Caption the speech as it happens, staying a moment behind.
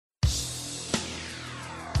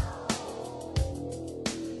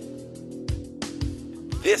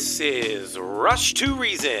This is Rush to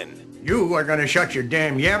Reason. You are going to shut your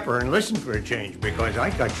damn yapper and listen for a change because I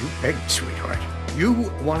got you pegged, sweetheart. You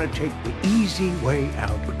want to take the easy way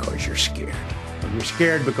out because you're scared. And you're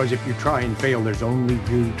scared because if you try and fail, there's only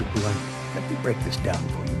you to blame. Let me break this down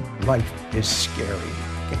for you. Life is scary.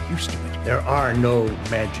 Get used to it. There are no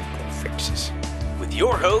magical fixes. With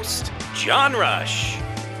your host, John Rush.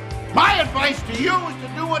 My advice to you is to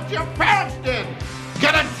do what your parents did.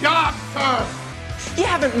 Get a job, sir. You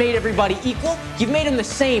haven't made everybody equal. You've made them the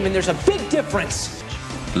same, and there's a big difference.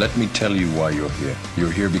 Let me tell you why you're here.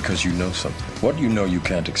 You're here because you know something. What you know you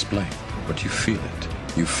can't explain, but you feel it.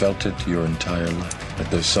 You felt it your entire life, that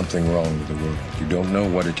there's something wrong with the world. You don't know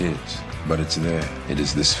what it is, but it's there. It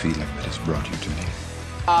is this feeling that has brought you to me.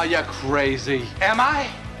 Are you crazy? Am I?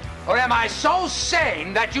 Or am I so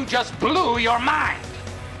sane that you just blew your mind?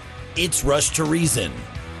 It's Rush to Reason,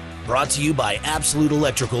 brought to you by Absolute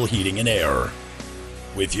Electrical Heating and Air.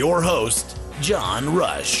 With your host, John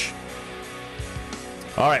Rush.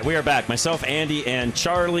 All right, we are back. Myself, Andy, and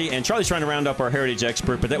Charlie. And Charlie's trying to round up our heritage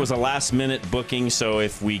expert, but that was a last-minute booking, so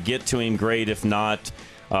if we get to him, great. If not,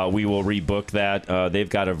 we will rebook that. They've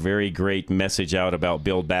got a very great message out about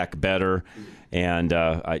Build Back Better. And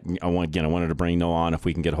I wanted to bring Noah on if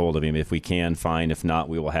we can get a hold of him. If we can, fine. If not,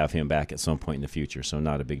 we will have him back at some point in the future, so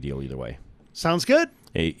not a big deal either way. Sounds good.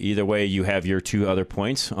 Either way, you have your two other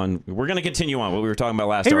points. We're going to continue on what we were talking about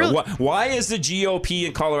last hour. Really? Why is the GOP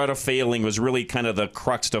in Colorado failing was really kind of the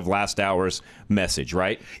crux of last hour's message,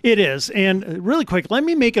 right? It is. And really quick, let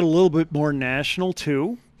me make it a little bit more national,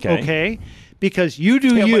 too. Okay? Because you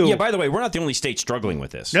do you. Yeah, by the way, we're not the only state struggling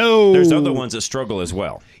with this. No. There's other ones that struggle as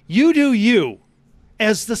well. You do you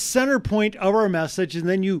as the center point of our message, and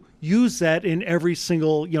then you use that in every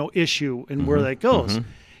single, issue and where that goes. Mm-hmm.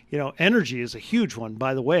 Energy is a huge one,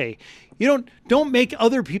 by the way. You don't make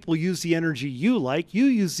other people use the energy you like. You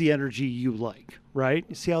use the energy you like, right?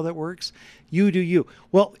 You see how that works? You do you.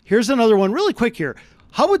 Well, here's another one really quick here.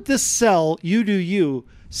 How would this sell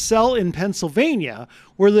in Pennsylvania,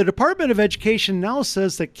 where the Department of Education now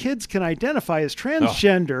says that kids can identify as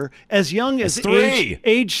transgender as young as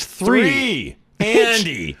age 3.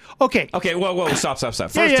 Andy. Okay, whoa, stop. First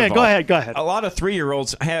of go all, ahead. A lot of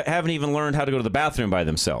 3-year-olds haven't even learned how to go to the bathroom by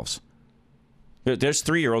themselves. There's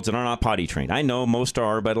 3-year-olds that are not potty trained. I know most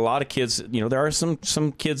are, but a lot of kids, there are some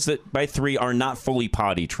kids that by 3 are not fully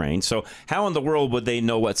potty trained. So how in the world would they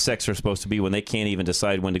know what sex they're supposed to be when they can't even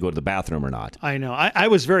decide when to go to the bathroom or not? I know. I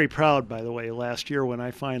was very proud, by the way, last year when I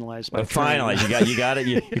finalized my training. You got it?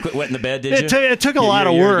 You quit wetting the bed, did you? It took a lot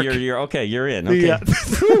of work. You're in. Okay. Yeah.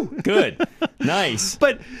 Good. Nice.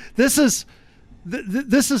 But this is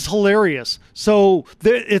hilarious. So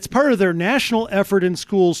it's part of their national effort in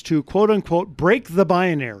schools to, quote unquote, break the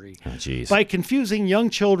binary by confusing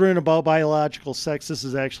young children about biological sex. This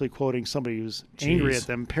is actually quoting somebody who's angry at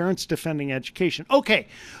them. Parents defending education. Okay,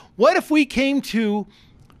 what if we came to,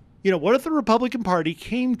 what if the Republican Party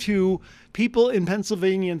came to people in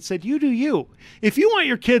Pennsylvania and said, you do you. If you want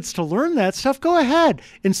your kids to learn that stuff, go ahead.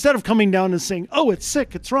 Instead of coming down and saying, oh, it's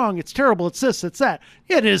sick, it's wrong, it's terrible, it's this, it's that.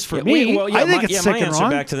 Yeah, it is for me. I think it's sick and wrong. My answer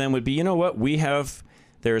back to them would be, you know what?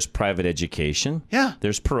 There's private education. Yeah.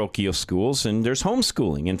 There's parochial schools, and there's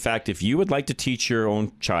homeschooling. In fact, if you would like to teach your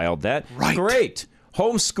own child that, great.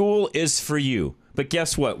 Homeschool is for you. But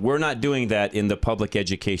guess what? We're not doing that in the public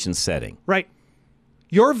education setting. Right.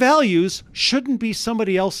 Your values shouldn't be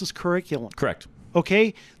somebody else's curriculum. Correct.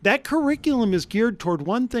 Okay? That curriculum is geared toward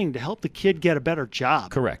one thing, to help the kid get a better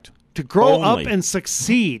job. Correct. To grow up and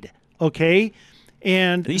succeed. Okay?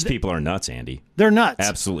 And these people are nuts, Andy. They're nuts.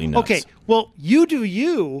 Absolutely nuts. Okay. Well, you do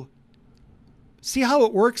you. See how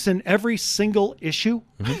it works in every single issue?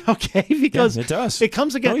 Mm-hmm. Okay? Because it does. It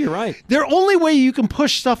comes again. No, you're right. The only way you can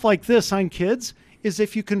push stuff like this on kids is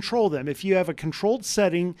if you control them. If you have a controlled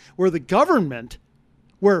setting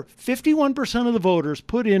where 51% of the voters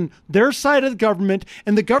put in their side of the government,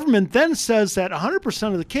 and the government then says that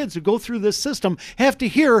 100% of the kids who go through this system have to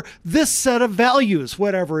hear this set of values,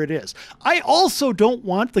 whatever it is. I also don't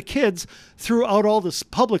want the kids throughout all the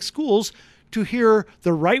public schools to hear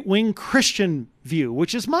the right-wing Christian view,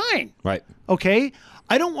 which is mine. Right. Okay?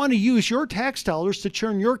 I don't want to use your tax dollars to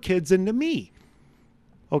turn your kids into me.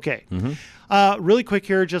 Okay. Mm-hmm. Really quick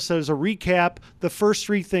here, just as a recap, the first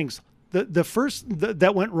 3 things. The first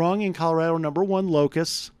that went wrong in Colorado, number 1,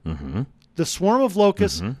 locusts. Mm-hmm. The swarm of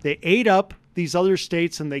locusts, they ate up these other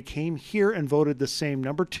states, and they came here and voted the same.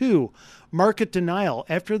 Number 2, market denial.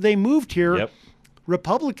 After they moved here,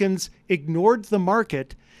 Republicans ignored the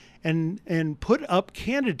market and put up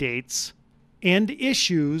candidates and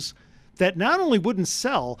issues that not only wouldn't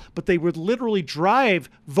sell, but they would literally drive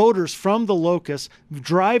voters from the locus,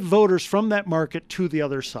 drive voters from that market to the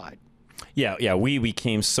other side. Yeah, we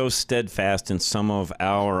became so steadfast in some of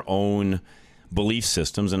our own belief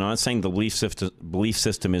systems, and I'm not saying the belief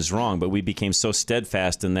system is wrong, but we became so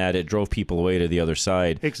steadfast in that it drove people away to the other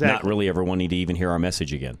side, not really ever wanting to even hear our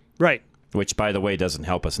message again. Right. Which, by the way, doesn't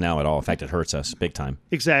help us now at all. In fact, it hurts us big time.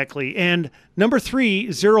 Exactly. And number 3,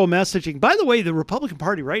 zero messaging. By the way, the Republican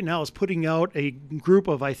Party right now is putting out a group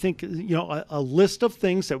of, I think, a list of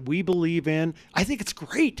things that we believe in. I think it's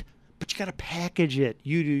great, but you got to package it.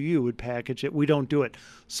 You would package it. We don't do it.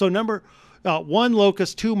 So number 1,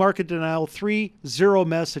 locus. 2, market denial. 3, zero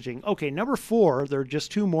messaging. Okay, number 4, there are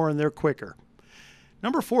just 2 more and they're quicker.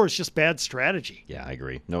 Number 4 is just bad strategy. Yeah, I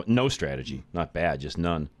agree. No strategy. Not bad, just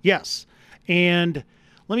none. Yes. And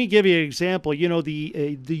let me give you an example.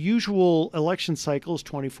 The usual election cycle is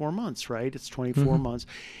 24 months, right? It's 24 months.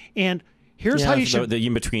 And here's how you should... The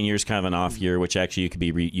in-between year is kind of an off year, which actually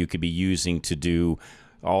you could be using to do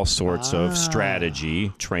all sorts of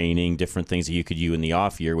strategy, training, different things that you could use in the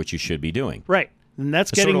off year, which you should be doing. Right. And that's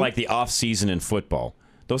sort of like the off season in football.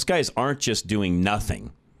 Those guys aren't just doing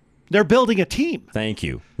nothing. They're building a team. Thank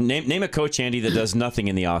you. Name a coach, Andy, that does nothing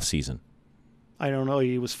in the off season. I don't know.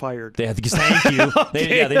 He was fired. Thank you.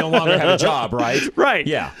 Okay. They no longer have a job, right? Right.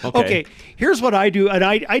 Yeah. Okay. Here's what I do. And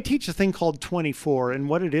I teach a thing called 24. And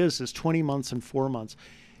what it is 20 months and 4 months.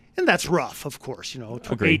 And that's rough, of course.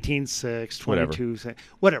 18-6, 22,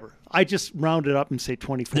 whatever. I just round it up and say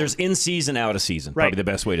 24. There's in season, out of season. Right. Probably the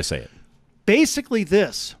best way to say it. Basically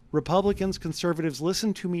this, Republicans, conservatives,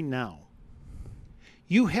 listen to me now.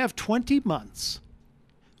 You have 20 months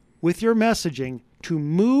with your messaging to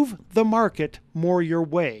move the market more your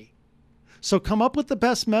way. So come up with the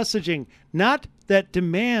best messaging, not that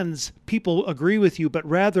demands people agree with you, but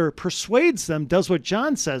rather persuades them, does what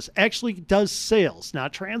John says, actually does sales,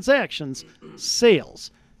 not transactions,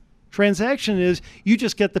 sales. Transaction is you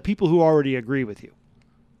just get the people who already agree with you,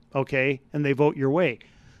 okay, and they vote your way.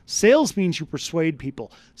 Sales means you persuade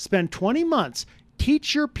people. Spend 20 months,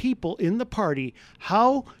 teach your people in the party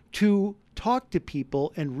how to talk to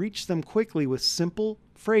people and reach them quickly with simple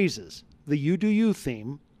phrases, the you do you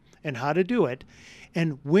theme, and how to do it,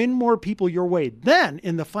 and win more people your way. Then,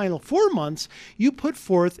 in the final 4 months, you put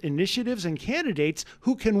forth initiatives and candidates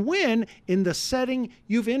who can win in the setting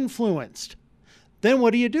you've influenced. Then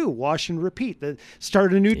what do? Wash and repeat.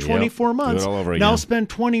 Start a new 24 months. Do it all over again. Now spend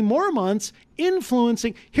 20 more months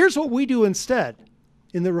influencing. Here's what we do instead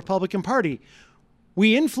in the Republican Party.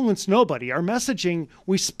 We influence nobody. Our messaging,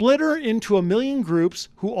 we split her into a million groups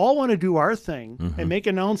who all want to do our thing and make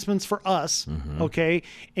announcements for us, okay,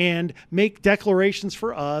 and make declarations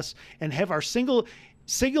for us and have our single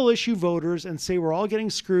issue voters and say we're all getting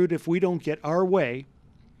screwed if we don't get our way.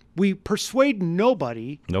 We persuade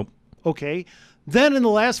nobody. Nope. Okay. Then in the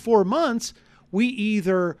last 4 months, we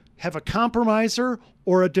either have a compromiser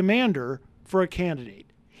or a demander for a candidate.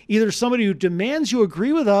 Either somebody who demands you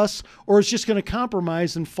agree with us or is just going to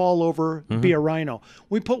compromise and fall over, be a rhino.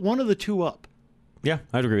 We put one of the two up. Yeah,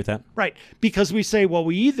 I'd agree with that. Right. Because we say, well,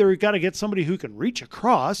 we either got to get somebody who can reach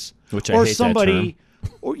across or somebody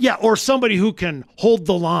or somebody who can hold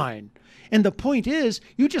the line. And the point is,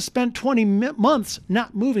 you just spent 20 months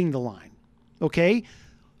not moving the line. Okay?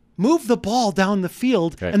 Move the ball down the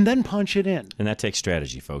field and then punch it in. And that takes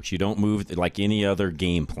strategy, folks. You don't move like any other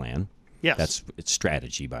game plan. Yes. It's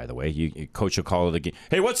strategy, by the way. Coach will call it a game.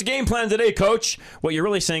 Hey, what's the game plan today, Coach? What you're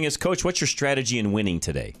really saying is, Coach, what's your strategy in winning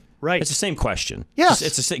today? Right. It's the same question. Yes.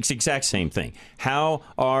 It's the exact same thing. How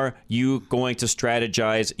are you going to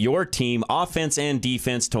strategize your team, offense and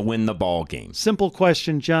defense, to win the ball game? Simple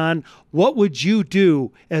question, John. What would you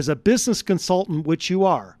do as a business consultant, which you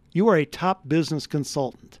are? You are a top business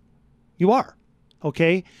consultant. You are.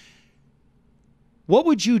 Okay? What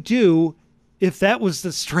would you do if that was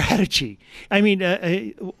the strategy? I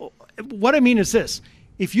mean, what I mean is this.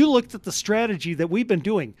 If you looked at the strategy that we've been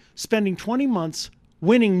doing, spending 20 months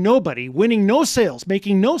winning nobody, winning no sales,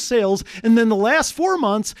 making no sales, and then the last 4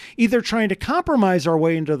 months either trying to compromise our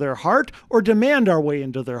way into their heart or demand our way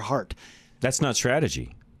into their heart. That's not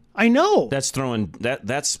strategy. I know. That's throwing.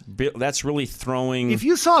 That's really throwing. If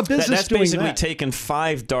you saw a business that's doing basically that, taking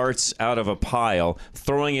 5 darts out of a pile,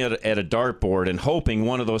 throwing it at a dartboard, and hoping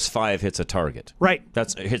one of those 5 hits a target. Right.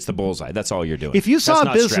 Hits the bullseye. That's all you're doing. If you saw that's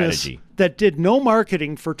a business strategy. that did no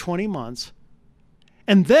marketing for 20 months,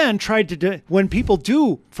 and then tried to do, when people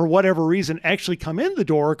do, for whatever reason, actually come in the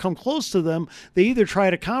door or come close to them, they either try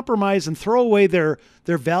to compromise and throw away their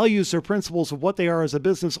values, their principles of what they are as a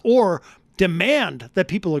business, or demand that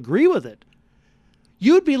people agree with it.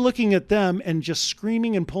 you'd be looking at them and just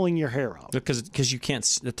screaming and pulling your hair out. Because you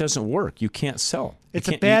can't, it doesn't work. You can't sell. It's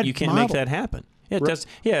a bad You can't model. make that happen. It does.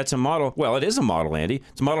 Yeah, it's a model. Well, it is a model, Andy.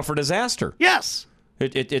 It's a model for disaster. Yes.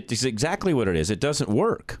 It's exactly what it is. It doesn't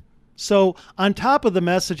work. So on top of the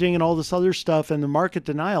messaging and all this other stuff and the market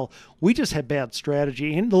denial, we just had bad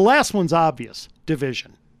strategy. And the last one's obvious,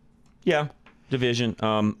 division. Yeah, division.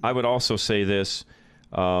 I would also say this,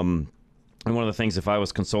 and one of the things, if I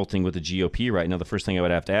was consulting with the GOP right now, the first thing I would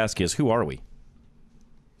have to ask is, who are we?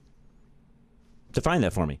 Define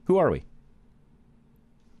that for me. Who are we?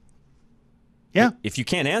 Yeah. If you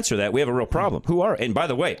can't answer that, we have a real problem. Who are? And by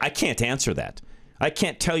the way, I can't answer that. I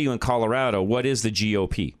can't tell you in Colorado what is the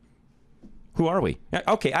GOP. Who are we?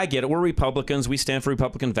 Okay, I get it. We're Republicans. We stand for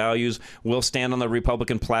Republican values. We'll stand on the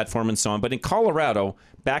Republican platform and so on. But in Colorado,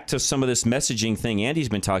 back to some of this messaging thing Andy's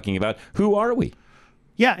been talking about, who are we?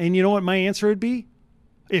 Yeah, and you know what my answer would be?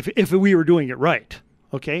 If we were doing it right,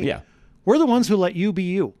 okay? Yeah. We're the ones who let you be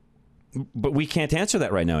you. But we can't answer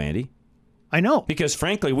that right now, Andy. I know. Because,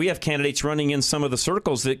 frankly, we have candidates running in some of the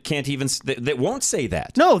circles that can't even, that won't say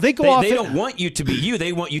that. No, they go off. They don't want you to be you.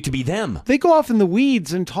 They want you to be them. They go off in the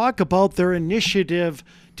weeds and talk about their initiative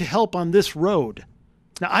to help on this road.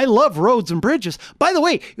 Now, I love roads and bridges. By the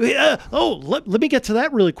way, let me get to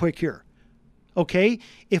that really quick here. Okay?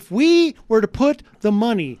 If we were to put the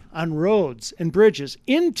money on roads and bridges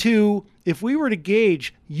into, if we were to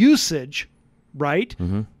gauge usage, right?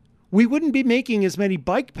 Mm-hmm. We wouldn't be making as many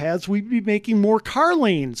bike paths. We'd be making more car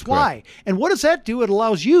lanes. Why? Correct. And what does that do? It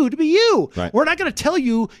allows you to be you. Right. We're not going to tell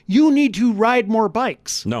you need to ride more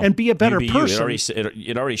bikes and be a better person.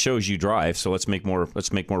 It already shows you drive, so let's make more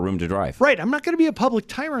room to drive. Right. I'm not going to be a public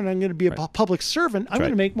tyrant. I'm going to be a public servant. I'm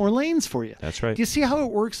going to make more lanes for you. That's right. Do you see how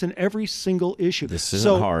it works in every single issue? This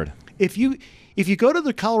isn't hard. If you go to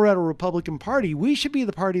the Colorado Republican Party, we should be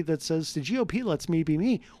the party that says the GOP lets me be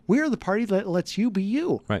me. We're the party that lets you be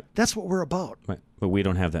you. Right. That's what we're about. Right. But we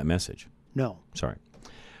don't have that message. No. Sorry.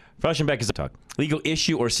 Fauschenbeck is a talk. Legal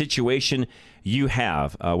issue or situation you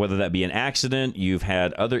have, whether that be an accident, you've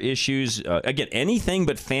had other issues, again, anything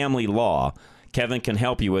but family law, Kevin can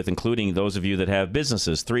help you with, including those of you that have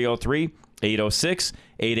businesses.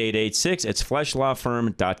 303-806-8886. It's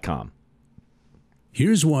fleshlawfirm.com.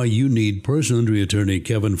 Here's why you need personal injury attorney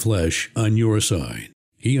Kevin Flesh on your side.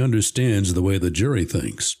 He understands the way the jury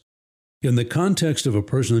thinks. In the context of a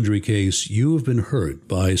personal injury case, you have been hurt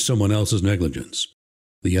by someone else's negligence.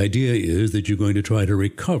 The idea is that you're going to try to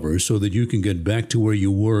recover so that you can get back to where you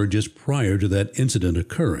were just prior to that incident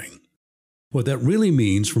occurring. What that really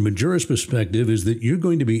means from a juror's perspective is that you're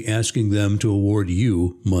going to be asking them to award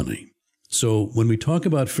you money. So when we talk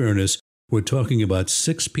about fairness, we're talking about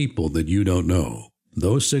 6 people that you don't know.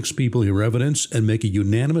 Those 6 people hear evidence and make a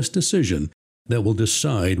unanimous decision that will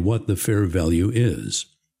decide what the fair value is.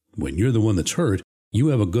 When you're the one that's hurt, you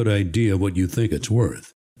have a good idea what you think it's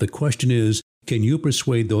worth. The question is, can you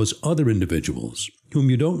persuade those other individuals, whom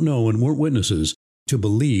you don't know and weren't witnesses, to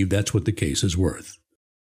believe that's what the case is worth?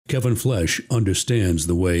 Kevin Flesh understands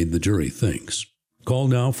the way the jury thinks. Call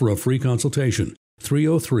now for a free consultation,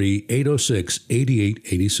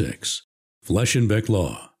 303-806-8886. Flesh and Beck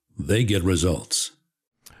Law. They get results.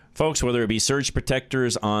 Folks, whether it be surge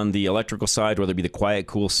protectors on the electrical side, whether it be the Quiet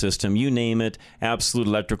Cool system, you name it, Absolute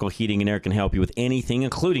Electrical Heating and Air can help you with anything,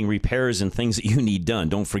 including repairs and things that you need done.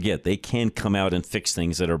 Don't forget, they can come out and fix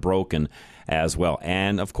things that are broken as well.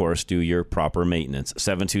 And, of course, do your proper maintenance.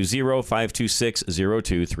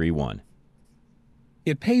 720-526-0231.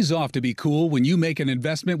 It pays off to be cool when you make an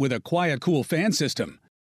investment with a Quiet Cool fan system.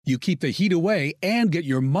 You keep the heat away and get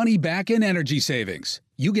your money back in energy savings.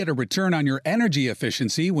 You get a return on your energy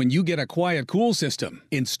efficiency when you get a Quiet Cool system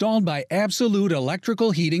installed by Absolute Electrical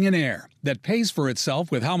Heating and Air that pays for itself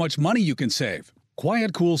with how much money you can save.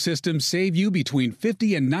 Quiet Cool systems save you between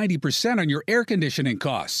 50 and 90% on your air conditioning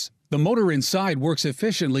costs. The motor inside works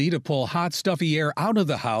efficiently to pull hot, stuffy air out of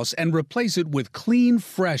the house and replace it with clean,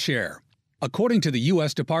 fresh air. According to the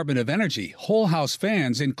U.S. Department of Energy, whole house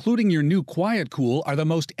fans, including your new Quiet Cool, are the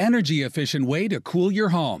most energy-efficient way to cool your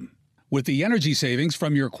home. With the energy savings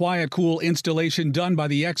from your Quiet Cool installation done by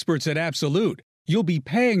the experts at Absolute, you'll be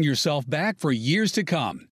paying yourself back for years to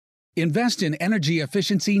come. Invest in energy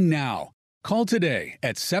efficiency now. Call today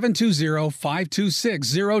at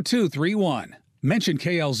 720-526-0231. Mention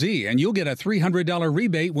KLZ and you'll get a $300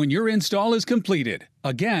 rebate when your install is completed.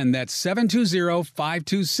 Again, that's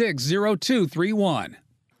 720-526-0231.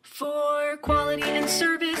 For quality and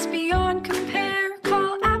service beyond compare,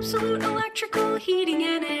 call Absolute Electrical Heating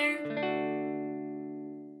and Air.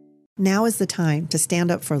 Now is the time to stand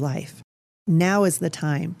up for life. Now is the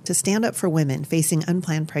time to stand up for women facing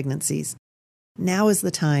unplanned pregnancies. Now is the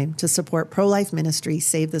time to support pro-life ministry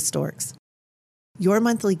Save the Storks. Your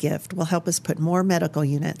monthly gift will help us put more medical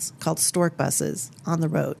units, called stork buses, on the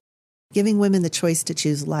road, giving women the choice to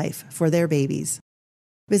choose life for their babies.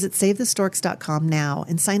 Visit SaveTheStorks.com now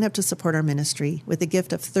and sign up to support our ministry with a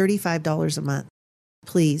gift of $35 a month.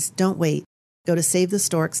 Please don't wait. Go to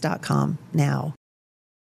SaveTheStorks.com now.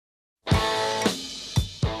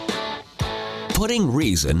 Putting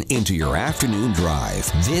reason into your afternoon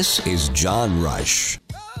drive. This is John Rush.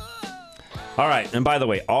 All right, and by the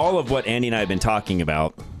way, all of what Andy and I have been talking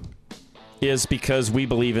about is because we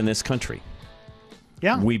believe in this country.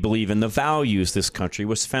 Yeah. We believe in the values this country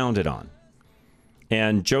was founded on.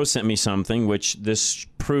 And Joe sent me something which this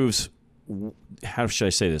proves, how should I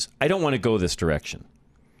say this? I don't want to go this direction.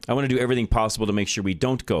 I want to do everything possible to make sure we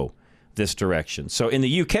don't go this direction. So in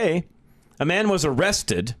the UK, a man was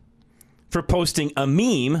arrested for posting a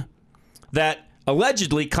meme that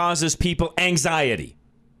allegedly causes people anxiety.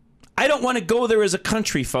 I don't want to go there as a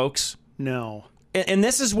country, folks. No. And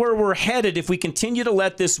this is where we're headed if we continue to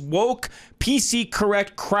let this woke,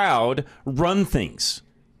 PC-correct crowd run things.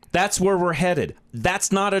 That's where we're headed.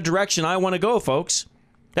 That's not a direction I want to go, folks.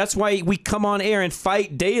 That's why we come on air and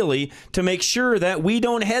fight daily to make sure that we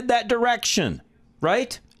don't head that direction.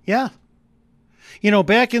 Right? Yeah. You know,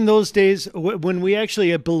 back in those days, when we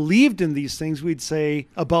actually believed in these things, we'd say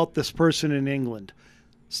about this person in England,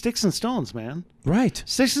 sticks and stones, man. Right.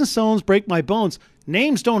 Sticks and stones break my bones.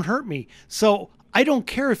 Names don't hurt me. So I don't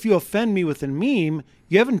care if you offend me with a meme.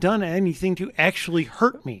 You haven't done anything to actually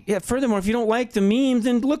hurt me. Yeah, furthermore, if you don't like the meme,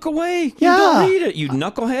 then look away. Yeah. Don't read it, you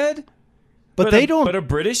knucklehead. But they don't. But a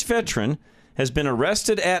British veteran has been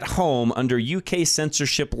arrested at home under UK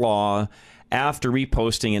censorship law after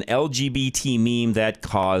reposting an LGBT meme that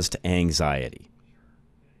caused anxiety.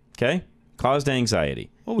 Okay? Caused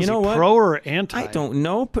anxiety. What was you know he, what? pro or anti? I don't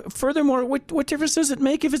know. But furthermore, what difference does it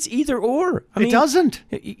make if it's either or? It doesn't.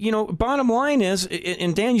 You know, bottom line is,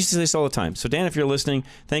 and Dan used to say this all the time. So Dan, if you're listening,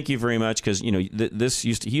 thank you very much, because you know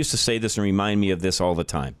he used to say this and remind me of this all the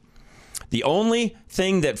time. The only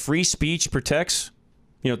thing that free speech protects,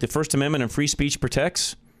 you know, the First Amendment and free speech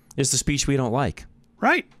protects, is the speech we don't like.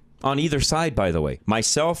 Right. On either side, by the way,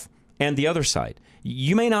 myself and the other side.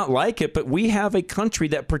 You may not like it, but we have a country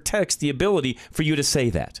that protects the ability for you to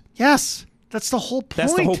say that. Yes, that's the whole point.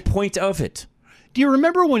 That's the whole point of it. Do you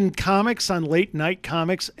remember when comics on late night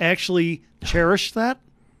comics actually cherished that?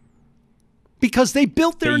 Because they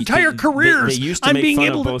built their entire careers they used to on make being fun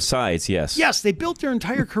able of to, both sides, yes. Yes, they built their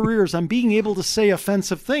entire careers on being able to say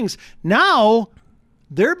offensive things. Now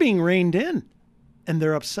they're being reined in, and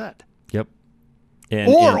they're upset. Yep.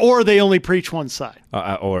 Or they only preach one side.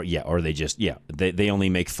 Or they just, they only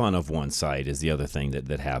make fun of one side is the other thing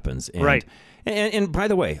that happens. And, right. And by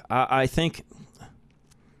the way, I think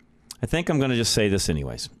I'm going to just say this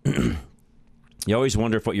anyways. You always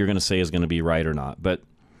wonder if what you're going to say is going to be right or not. But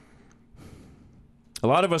a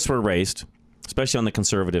lot of us were raised, especially on the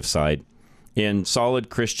conservative side, in solid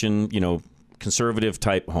Christian, conservative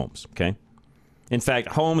type homes, okay? In fact,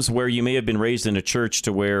 homes where you may have been raised in a church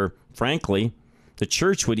to where, frankly, the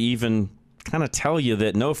church would even kind of tell you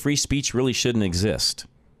that no, free speech really shouldn't exist.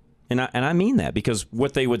 And I mean that, because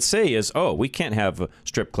what they would say is, oh, we can't have a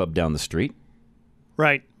strip club down the street.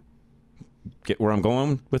 Right. Get where I'm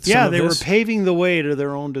going with some of this? Yeah, they were paving the way to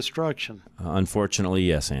their own destruction. Unfortunately,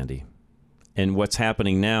 yes, Andy. And what's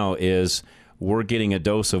happening now is we're getting a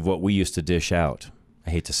dose of what we used to dish out.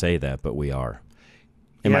 I hate to say that, but we are.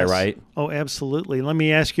 Am I right? Oh, absolutely. Let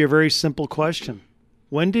me ask you a very simple question.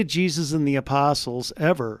 When did Jesus and the apostles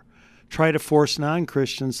ever try to force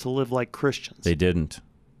non-Christians to live like Christians? They didn't.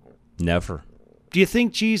 Never. Do you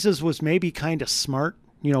think Jesus was maybe kind of smart?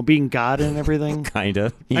 Being God and everything? Kind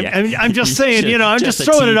of. Yeah. I'm just saying, I'm just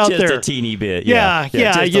throwing it out there. Just a teeny bit. Yeah,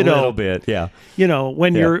 just a little bit, yeah.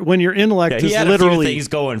 When your intellect is had literally... a few things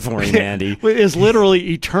going for him, Andy. is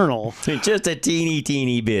literally eternal. Just a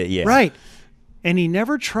teeny bit, yeah. Right. And he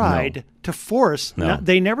never tried to force... No.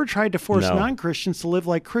 They never tried to force non-Christians to live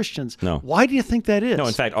like Christians. No. Why do you think that is? No,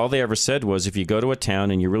 in fact, all they ever said was, if you go to a town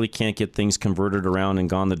and you really can't get things converted around and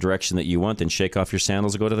gone the direction that you want, then shake off your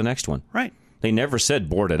sandals and go to the next one. Right. They never said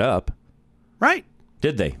board it up. Right.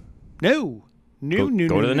 Did they? No. Go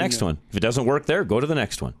to the next one. If it doesn't work there, go to the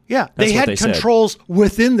next one. Yeah, That's they had controls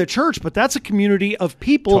within the church, but that's a community of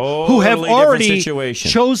people who have already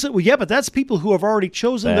chosen. Well, yeah, but that's people who have already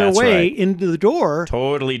chosen their way into the door.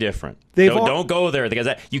 Totally different. Don't go there, because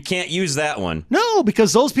you can't use that one. No,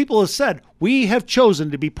 because those people have said, we have chosen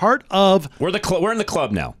to be part of. We're in the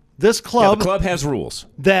club now. this club. The club has rules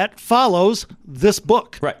that follows this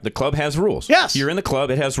book. Right. The club has rules. Yes. You're in the club.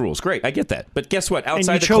 It has rules. Great. I get that. But guess what?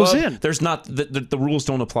 Outside the club, there's not the rules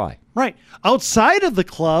don't apply. Right. Outside of the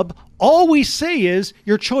club, all we say is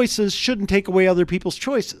your choices shouldn't take away other people's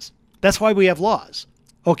choices. That's why we have laws.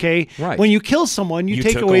 Okay. Right. When you kill someone, you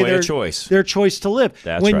take away their choice to live.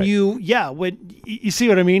 That's when right. When you see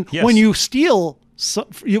what I mean? Yes. When you steal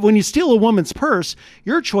a woman's purse,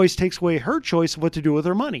 your choice takes away her choice of what to do with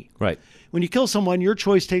her money. Right. When you kill someone, your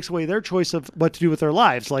choice takes away their choice of what to do with their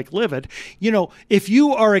lives, like live it. If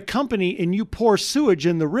you are a company and you pour sewage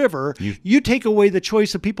in the river, you take away the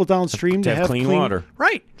choice of people downstream to have clean water.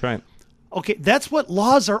 Right. Right. Okay, that's what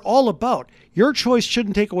laws are all about. Your choice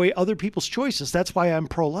shouldn't take away other people's choices. That's why I'm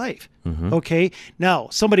pro-life. Mm-hmm. Okay? Now,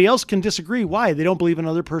 somebody else can disagree why they don't believe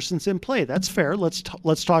another person's in play. That's fair. Let's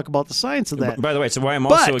talk about the science of that. By the way, so why I'm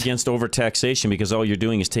also against overtaxation, because all you're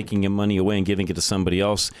doing is taking your money away and giving it to somebody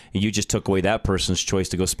else, and you just took away that person's choice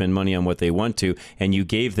to go spend money on what they want to, and you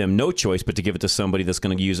gave them no choice but to give it to somebody that's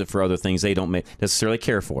going to use it for other things they don't necessarily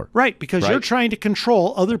care for. Right, because you're trying to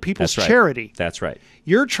control other people's charity. That's right.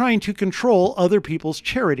 You're trying to control other people's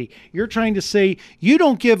charity. You're trying to say you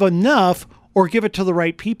don't give enough or give it to the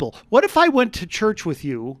right people. What if I went to church with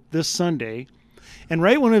you this Sunday, and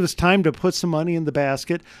right when it was time to put some money in the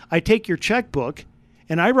basket, I take your checkbook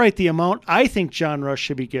and I write the amount I think John Rush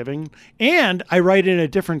should be giving, and I write it in a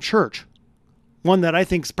different church, one that I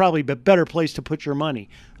think is probably a better place to put your money.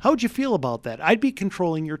 How would you feel about that? I'd be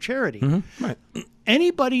controlling your charity. Mm-hmm. Right.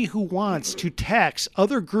 Anybody who wants to tax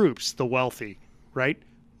other groups, the wealthy, right,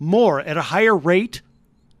 more at a higher rate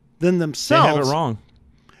than themselves. They have it wrong.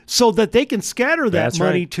 So that they can scatter that That's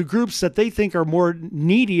money right. to groups that they think are more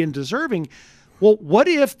needy and deserving. Well, what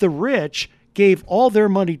if the rich gave all their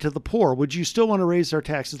money to the poor? Would you still want to raise their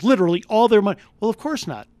taxes? Literally all their money. Well, of course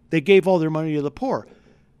not. They gave all their money to the poor.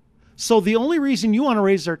 So the only reason you want to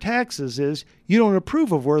raise their taxes is you don't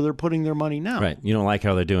approve of where they're putting their money now. Right. You don't like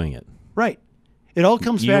how they're doing it. Right. It all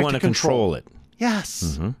comes back to control. You want to control it. Yes.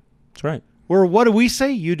 Mm-hmm. That's right. Where what do we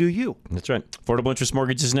say? You do you. That's right. Affordable interest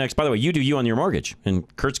mortgage is next. By the way, you do you on your mortgage.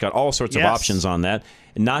 And Kurt's got all sorts of options on that.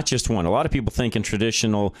 And not just one. A lot of people think in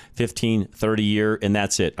traditional 15, 30-year, and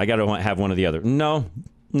that's it. I got to have one or the other. No,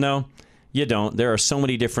 you don't. There are so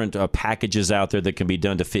many different packages out there that can be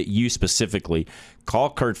done to fit you specifically. Call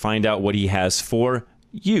Kurt, find out what he has for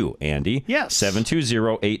you, Andy. Yes.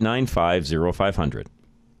 720-895-0500.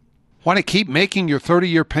 Want to keep making your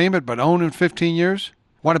 30-year payment but own in 15 years?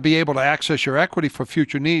 Want to be able to access your equity for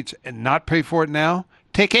future needs and not pay for it now?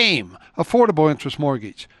 Take AIM, Affordable Interest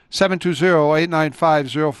Mortgage,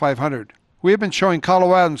 720-895-0500. We have been showing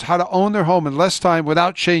Coloradans how to own their home in less time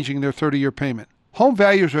without changing their 30-year payment. Home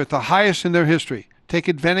values are at the highest in their history. Take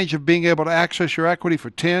advantage of being able to access your equity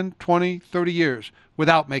for 10, 20, 30 years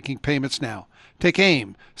without making payments now. Take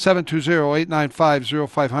AIM,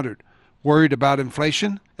 720-895-0500. Worried about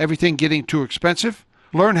inflation? Everything getting too expensive?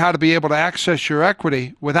 Learn how to be able to access your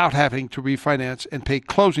equity without having to refinance and pay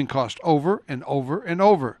closing costs over and over and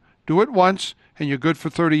over. Do it once, and you're good for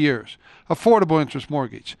 30 years. Affordable Interest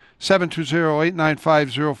Mortgage,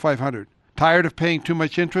 720-895-0500. Tired of paying too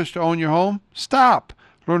much interest to own your home? Stop.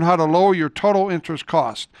 Learn how to lower your total interest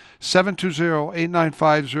cost.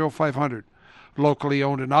 720-895-0500. Locally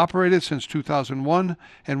owned and operated since 2001,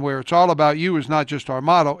 and where it's all about you is not just our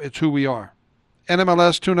motto, it's who we are.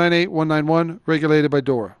 NMLS 298191, regulated by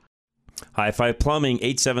DORA. High Five Plumbing,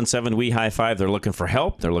 877-WE-HIGH-FIVE. They're looking for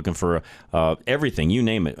help. They're looking for everything. You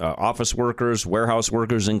name it. Office workers, warehouse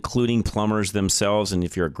workers, including plumbers themselves. And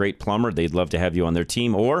if you're a great plumber, they'd love to have you on their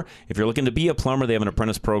team. Or if you're looking to be a plumber, they have an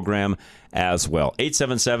apprentice program as well.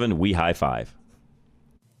 877-WE-HIGH-FIVE.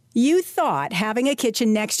 You thought having a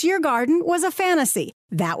kitchen next to your garden was a fantasy.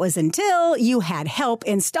 That was until you had help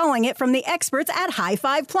installing it from the experts at High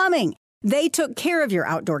Five Plumbing. They took care of your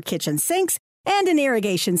outdoor kitchen sinks and an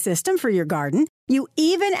irrigation system for your garden. You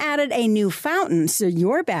even added a new fountain so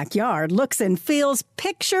your backyard looks and feels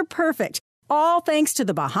picture perfect. All thanks to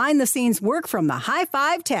the behind-the-scenes work from the High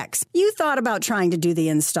Five techs. You thought about trying to do the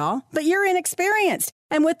install, but you're inexperienced.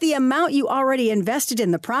 And with the amount you already invested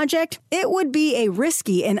in the project, it would be a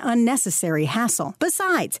risky and unnecessary hassle.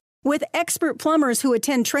 Besides, with expert plumbers who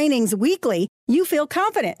attend trainings weekly, you feel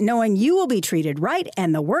confident knowing you will be treated right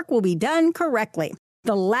and the work will be done correctly.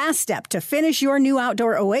 The last step to finish your new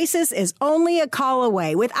outdoor oasis is only a call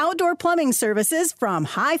away with outdoor plumbing services from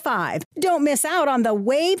High Five. Don't miss out on the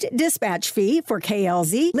waived dispatch fee for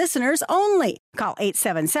KLZ listeners only. Call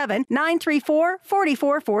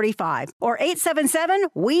 877-934-4445 or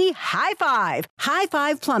 877-WE-HIGH-FIVE. High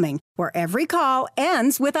Five Plumbing, where every call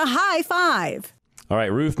ends with a high five. All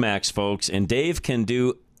right, Roof Max, folks, and Dave can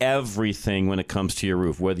do everything when it comes to your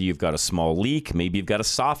roof, whether you've got a small leak, maybe you've got a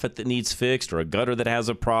soffit that needs fixed, or a gutter that has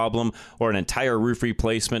a problem, or an entire roof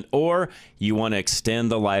replacement, or you want to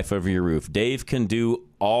extend the life of your roof. Dave can do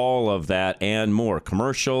all of that and more.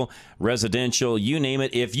 Commercial, residential, you name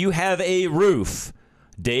it. If you have a roof,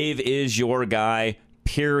 Dave is your guy.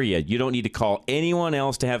 Period. You don't need to call anyone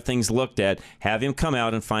else to have things looked at. Have him come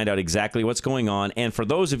out and find out exactly what's going on. And for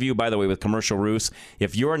those of you, by the way, with commercial roofs,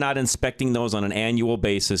 if you're not inspecting those on an annual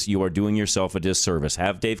basis, you are doing yourself a disservice.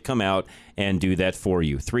 Have Dave come out and do that for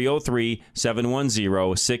you.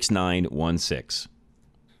 303-710-6916.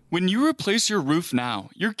 When you replace your roof now,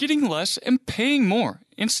 you're getting less and paying more.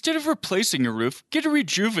 Instead of replacing your roof, get a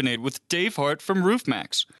Rejuvenate with Dave Hart from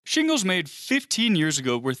RoofMax. Shingles made 15 years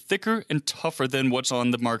ago were thicker and tougher than what's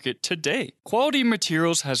on the market today. Quality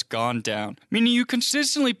materials has gone down, meaning you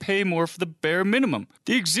consistently pay more for the bare minimum.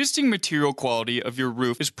 The existing material quality of your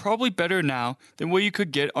roof is probably better now than what you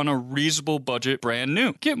could get on a reasonable budget brand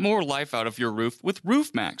new. Get more life out of your roof with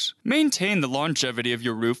RoofMax. Maintain the longevity of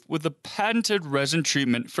your roof with a patented resin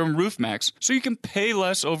treatment from RoofMax so you can pay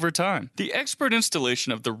less over time. The expert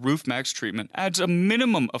installation of the RoofMax treatment adds a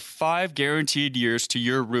minimum of 5 guaranteed years to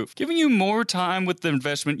your roof, giving you more time with the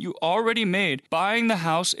investment you already made buying the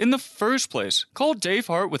house in the first place. Call Dave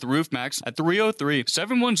Hart with RoofMax at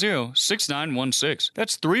 303-710-6916.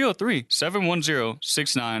 That's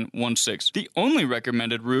 303-710-6916. The only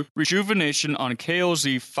recommended roof rejuvenation on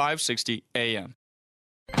KLZ 560 AM.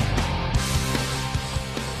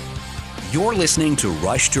 You're listening to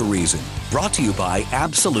Rush to Reason, brought to you by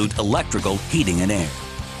Absolute Electrical Heating and Air.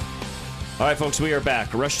 All right, folks, we are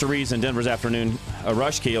back. Rush to Reason, Denver's Afternoon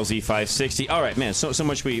Rush, KLZ 560. All right, man, so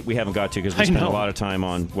much we haven't got to because we spent a lot of time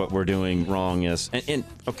on what we're doing wrong. And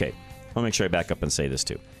okay, I'll make sure I back up and say this,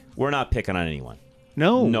 too. We're not picking on anyone.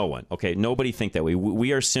 No. No one. Okay, nobody think that way.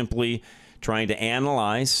 We are simply trying to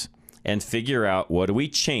analyze and figure out what do we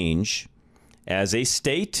change as a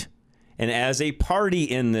state and as a party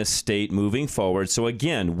in this state moving forward. So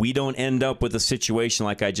again, we don't end up with a situation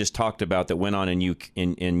like I just talked about that went on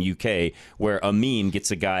in UK where a meme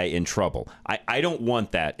gets a guy in trouble. I don't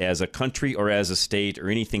want that as a country or as a state or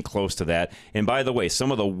anything close to that. And by the way,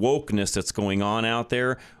 some of the wokeness that's going on out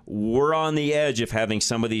there, we're on the edge of having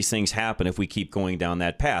some of these things happen if we keep going down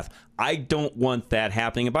that path. I don't want that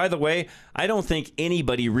happening. And by the way, I don't think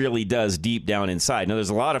anybody really does deep down inside. Now, there's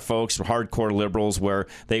a lot of folks, hardcore liberals, where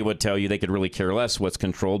they would tell you they could really care less what's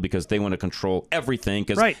controlled because they want to control everything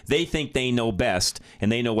because they think they know best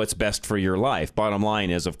and they know what's best for your life. Bottom line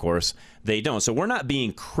is, of course, they don't. So we're not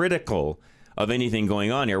being critical of anything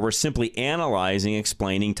going on here. We're simply analyzing,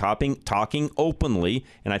 explaining, talking openly,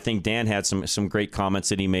 and I think Dan had some great comments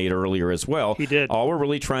that he made earlier as well. He did. All we're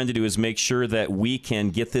really trying to do is make sure that we can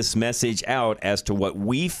get this message out as to what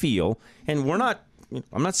we feel, and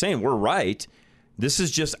I'm not saying we're right. This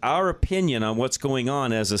is just our opinion on what's going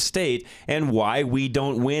on as a state and why we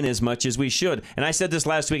don't win as much as we should. And I said this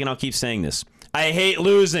last week, and I'll keep saying this. I hate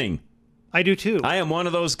losing. I do too. I am one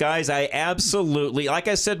of those guys. I absolutely, like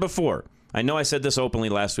I said before, I know I said this openly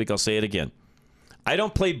last week. I'll say it again. I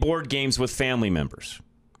don't play board games with family members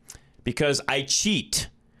because I cheat,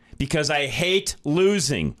 because I hate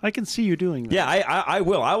losing. I can see you doing that. Yeah, I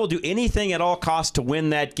will. I will do anything at all costs to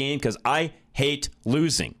win that game because I hate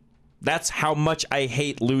losing. That's how much I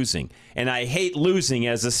hate losing. And I hate losing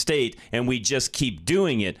as a state, and we just keep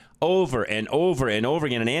doing it over and over and over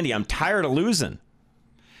again. And Andy, I'm tired of losing.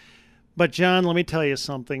 But John, let me tell you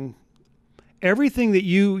something. Everything that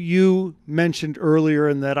you mentioned earlier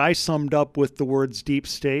and that I summed up with the words deep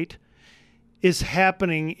state is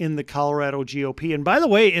happening in the Colorado GOP. And by the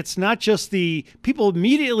way, it's not just the people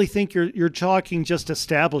immediately think you're talking just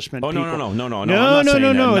establishment people.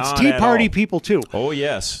 No. It's Tea Party people too. Oh,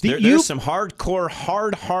 yes. There's some hardcore,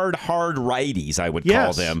 hard righties, I would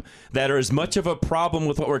call them, that are as much of a problem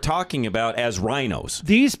with what we're talking about as rhinos.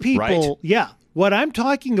 These people, right? Yeah. What I'm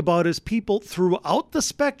talking about is people throughout the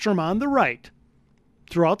spectrum on the right,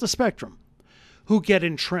 who get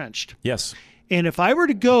entrenched. Yes. And if I were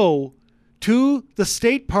to go to the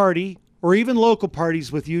state party or even local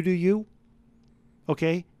parties with you do you,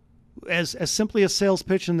 okay, as simply a sales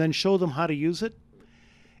pitch and then show them how to use it,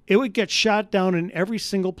 it would get shot down in every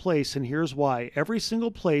single place, and here's why. Every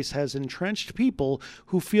single place has entrenched people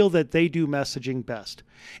who feel that they do messaging best.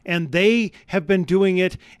 And they have been doing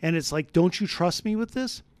it, and it's like, don't you trust me with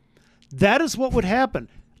this? That is what would happen.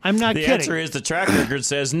 I'm not kidding. The answer is the track record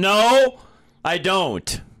says, no, I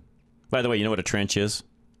don't. By the way, you know what a trench is?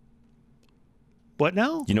 What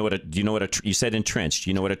now? You said entrenched. Do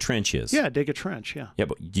you know what a trench is? Yeah, dig a trench, yeah. Yeah,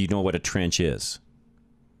 but do you know what a trench is?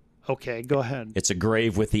 Okay, go ahead. It's a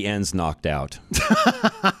grave with the ends knocked out.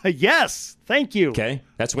 Yes, thank you. Okay?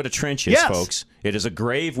 That's what a trench is, Yes. folks. It is a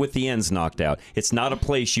grave with the ends knocked out. It's not a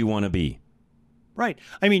place you want to be. Right.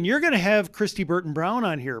 I mean, you're going to have Christy Burton Brown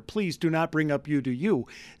on here. Please do not bring up You Do You.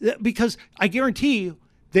 Because I guarantee you,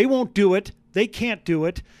 they won't do it. They can't do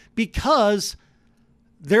it because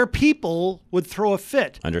their people would throw a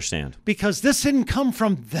fit. Understand. Because this didn't come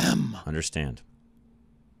from them. Understand.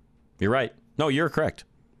 You're right. No, you're correct.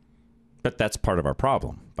 But that's part of our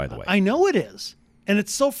problem, by the way. I know it is. And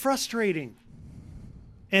it's so frustrating.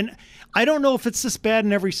 And I don't know if it's this bad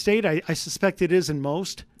in every state. I suspect it is in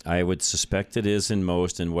most. I would suspect it is in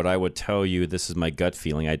most, and what I would tell you, this is my gut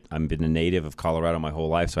feeling. I've been a native of Colorado my whole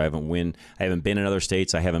life, so I haven't been in other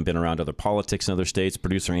states. I haven't been around other politics in other states.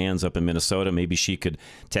 Producer Ann's up in Minnesota. Maybe she could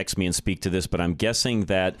text me and speak to this, but I'm guessing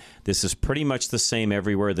that this is pretty much the same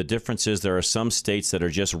everywhere. The difference is there are some states that are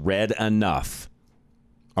just red enough,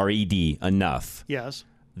 R-E-D, enough. Yes.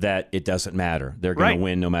 That it doesn't matter. They're going to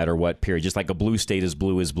win no matter what, period. Just like a blue state is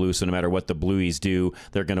blue, so no matter what the Blueies do,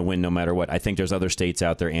 they're going to win no matter what. I think there's other states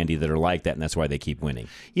out there, Andy, that are like that, and that's why they keep winning.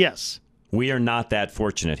 Yes. We are not that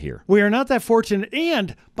fortunate here. We are not that fortunate.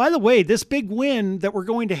 And, by the way, this big win that we're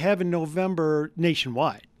going to have in November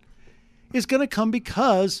nationwide is going to come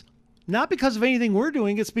because, not because of anything we're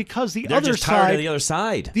doing, it's because They're other just side. tired of the other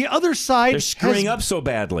side. The other side They're screwing up so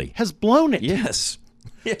badly. Has blown it. Yes.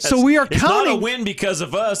 Yes. So we are It's counting. not a win because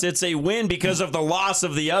of us. It's a win because of the loss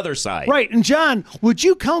of the other side. Right. And John, would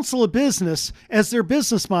you counsel a business as their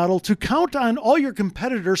business model to count on all your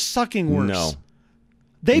competitors sucking worse? No.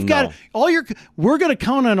 They've got all your. We're going to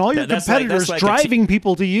count on all your competitors driving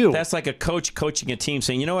people to you. That's like a coach coaching a team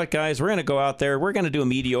saying, you know what, guys, we're going to go out there. We're going to do a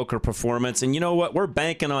mediocre performance. And you know what? We're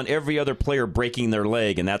banking on every other player breaking their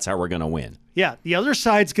leg, and that's how we're going to win. Yeah. The other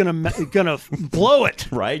side's going to blow it.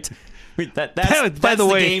 Right? That's by the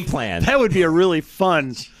way, game plan. That would be a really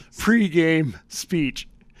fun pregame speech.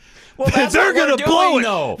 Well, that's they're what we're gonna blow doing, it.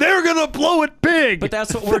 though. They're going to blow it big. But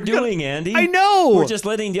that's what we're doing, Andy. I know. We're just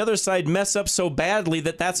letting the other side mess up so badly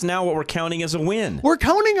that's now what we're counting as a win. We're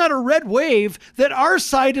counting on a red wave that our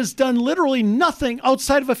side has done literally nothing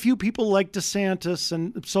outside of a few people like DeSantis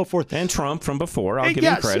and so forth. And Trump from before. I'll give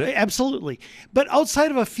him credit. Absolutely. But outside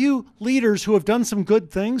of a few leaders who have done some good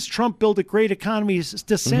things, Trump built a great economy.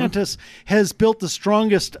 DeSantis has built the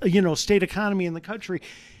strongest, state economy in the country.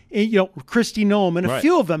 Kristi Noem and a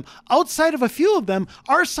few of them. Outside of a few of them,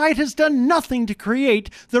 our side has done nothing to create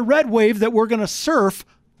the red wave that we're going to surf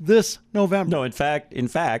this November. No, in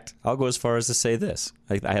fact, I'll go as far as to say this.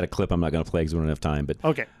 I had a clip I'm not going to play because we don't have time. But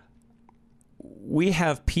okay, we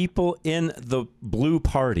have people in the blue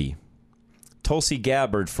party, Tulsi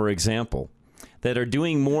Gabbard, for example, that are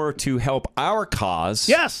doing more to help our cause.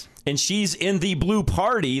 Yes. And she's in the blue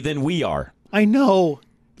party than we are. I know.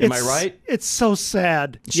 Am I right? It's so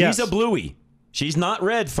sad. She's a bluey. She's not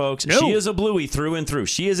red, folks. No. She is a bluey through and through.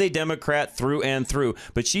 She is a Democrat through and through.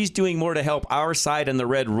 But she's doing more to help our side in the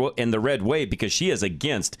red wave because she is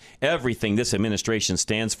against everything this administration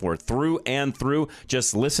stands for through and through.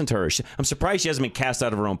 Just listen to her. I'm surprised she hasn't been cast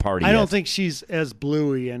out of her own party I yet. don't think she's as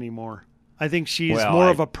bluey anymore. I think she's more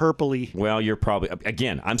of a purpley. Well, you're probably...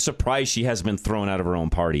 Again, I'm surprised she hasn't been thrown out of her own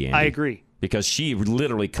party, Andy. I agree. Because she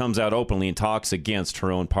literally comes out openly and talks against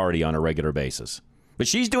her own party on a regular basis. But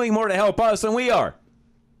she's doing more to help us than we are.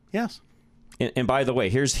 Yes. And by the way,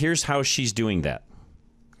 here's how she's doing that.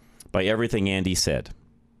 By everything Andy said.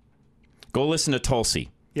 Go listen to Tulsi.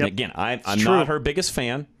 Yep. And again, I'm not her biggest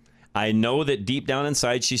fan. I know that deep down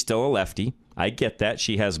inside she's still a lefty. I get that.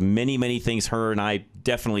 She has many, many things her and I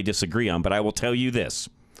definitely disagree on. But I will tell you this.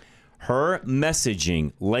 Her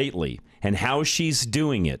messaging lately and how she's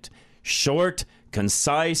doing it, short,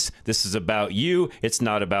 concise. This is about you. It's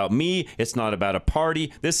not about me. It's not about a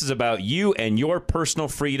party. This is about you and your personal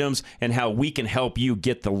freedoms and how we can help you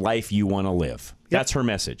get the life you want to live. Yep. That's her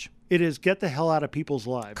message. It is get the hell out of people's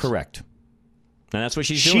lives. Correct. And that's what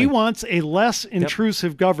she's doing. She wants a less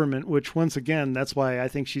intrusive government, which, once again, that's why I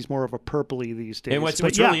think she's more of a purpley these days. And what's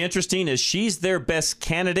really interesting is she's their best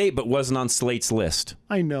candidate, but wasn't on Slate's list.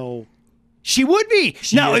 I know. She would be.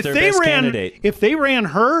 She now, is if their they best ran, candidate. if they ran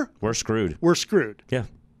her, we're screwed. We're screwed. Yeah,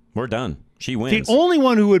 we're done. She wins. The only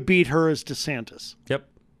one who would beat her is DeSantis. Yep.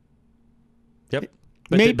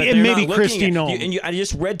 But maybe Kristi Noem. And I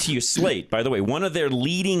just read to you Slate, by the way, one of their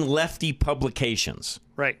leading lefty publications.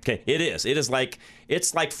 Right. Okay. It is. It's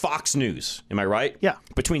like Fox News. Am I right? Yeah.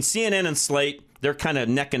 Between CNN and Slate, they're kind of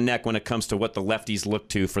neck and neck when it comes to what the lefties look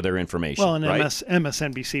to for their information. Well, and right?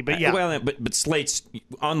 MSNBC, but yeah. Well, but Slate's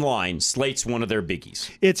online. Slate's one of their biggies.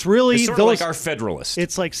 It's really it's sort of like our Federalist.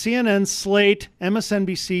 It's like CNN, Slate,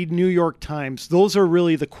 MSNBC, New York Times. Those are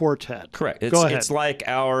really the quartet. Correct. Go ahead. It's like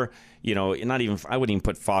our, not even, I wouldn't even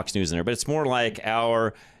put Fox News in there, but it's more like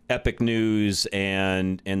our Epic News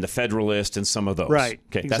and the Federalist and some of those. Right.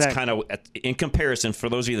 Okay. Exactly. That's kind of, in comparison, for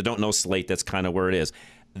those of you that don't know Slate, that's kind of where it is.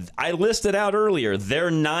 I listed out earlier, there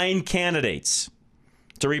are 9 candidates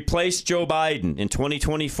to replace Joe Biden in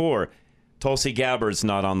 2024. Tulsi Gabbard's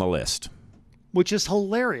not on the list. Which is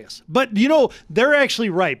hilarious. But, they're actually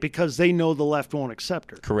right because they know the left won't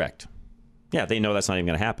accept her. Correct. Yeah, they know that's not even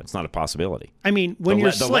going to happen. It's not a possibility. I mean, when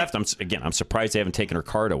you're the left, I'm surprised they haven't taken her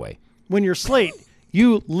card away. When you're Slate,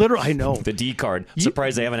 you literally, I know. The D card.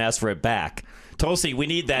 Surprised they haven't asked for it back. Tulsi, we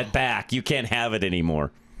need that back. You can't have it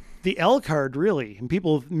anymore. The L card, really. And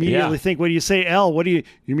people immediately think, when you say L, what do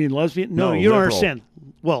you mean lesbian? No, you don't understand.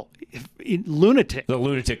 Well, lunatic. The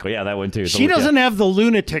lunatic, yeah, that one too. She doesn't have the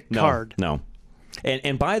lunatic card. No.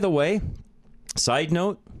 And by the way, side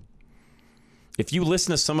note, if you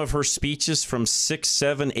listen to some of her speeches from 6,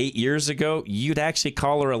 7, 8 years ago, you'd actually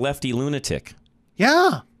call her a lefty lunatic.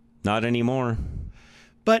 Yeah. Not anymore.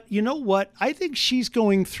 But you know what? I think she's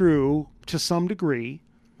going through, to some degree,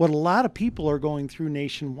 what a lot of people are going through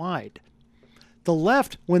nationwide. The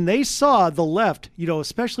left, when they saw the left,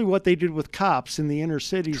 especially what they did with cops in the inner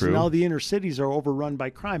cities, True. And now the inner cities are overrun by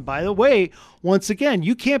crime. By the way, once again,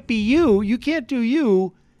 you can't be you can't do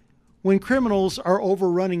you when criminals are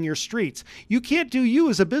overrunning your streets. You can't do you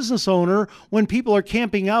as a business owner when people are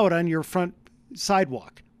camping out on your front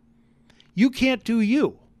sidewalk. You can't do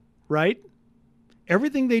you, right?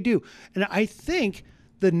 Everything they do. And I think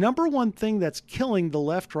the number one thing that's killing the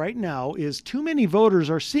left right now is too many voters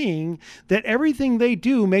are seeing that everything they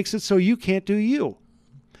do makes it so you can't do you.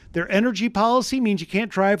 Their energy policy means you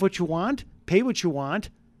can't drive what you want, pay what you want,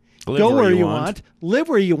 go where you want, live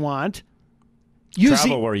where you want,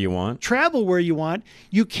 travel where you want. Travel where you want.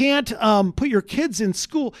 You can't put your kids in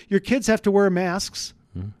school. Your kids have to wear masks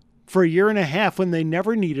for a year and a half when they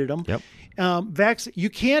never needed them. Yep. You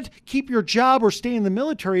can't keep your job or stay in the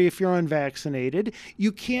military if you're unvaccinated.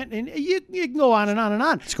 You can't, and you can go on and on and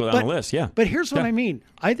on. Let's go down the list, yeah. But here's what I mean.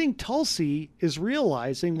 I think Tulsi is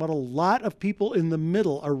realizing what a lot of people in the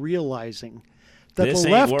middle are realizing. That this the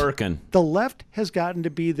ain't left, working. The left has gotten to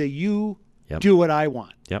be the do what I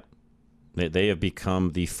want. Yep. They have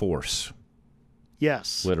become the force.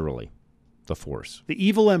 Yes. Literally. The force. The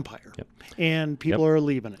evil empire. Yep. And people are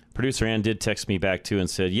leaving it. Producer Ann did text me back, too, and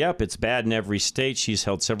said, yep, it's bad in every state. She's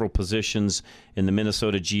held several positions in the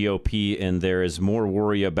Minnesota GOP, and there is more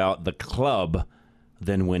worry about the club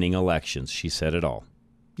than winning elections. She said it all.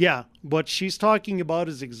 Yeah. What she's talking about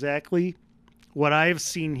is exactly what I have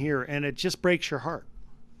seen here, and it just breaks your heart.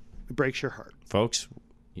 It breaks your heart. Folks,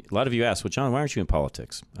 a lot of you ask, well, John, why aren't you in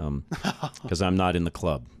politics? Because I'm not in the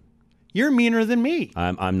club. You're meaner than me.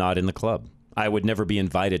 I'm not in the club. I would never be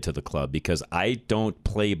invited to the club because I don't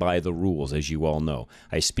play by the rules, as you all know.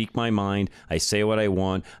 I speak my mind. I say what I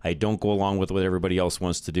want. I don't go along with what everybody else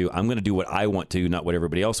wants to do. I'm going to do what I want to, not what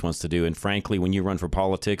everybody else wants to do. And frankly, when you run for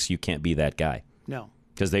politics, you can't be that guy. No.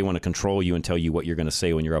 Because they want to control you and tell you what you're going to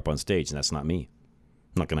say when you're up on stage, and that's not me.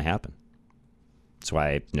 Not going to happen. That's why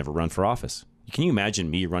I never run for office. Can you imagine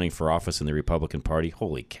me running for office in the Republican Party?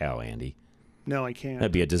 Holy cow, Andy. No, I can't.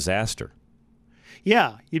 That'd be a disaster.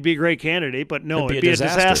 Yeah, you'd be a great candidate, but no, it'd be a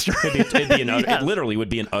disaster. It literally would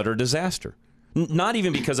be an utter disaster. Not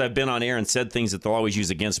even because I've been on air and said things that they'll always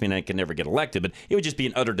use against me and I can never get elected, but it would just be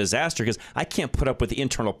an utter disaster because I can't put up with the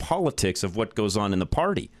internal politics of what goes on in the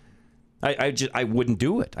party. I wouldn't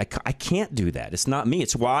do it. I can't do that. It's not me.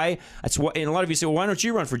 It's why. And a lot of you say, well, why don't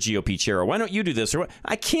you run for GOP chair? Or why don't you do this? Or what?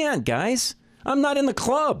 I can't, guys. I'm not in the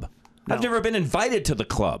club. No. I've never been invited to the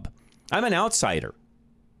club. I'm an outsider.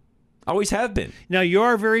 Always have been. Now, you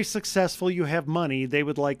are very successful. You have money. They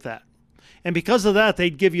would like that. And because of that,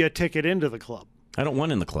 they'd give you a ticket into the club. I don't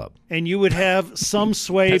want in the club. And you would have some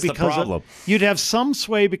sway That's because the problem. You'd have some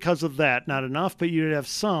sway because of that. Not enough, but you'd have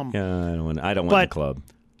some. Yeah, I don't want the club.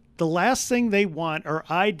 The last thing they want are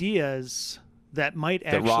ideas that might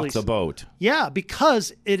actually rock the boat. Yeah,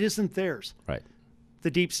 because it isn't theirs. Right.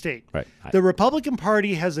 The deep state. Right. The Republican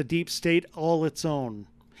Party has a deep state all its own.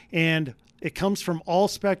 And it comes from all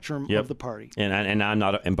spectrum of the party. And I'm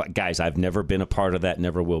not, but guys, I've never been a part of that,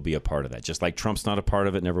 never will be a part of that. Just like Trump's not a part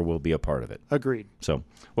of it, never will be a part of it. Agreed. So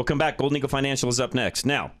we'll come back. Golden Eagle Financial is up next.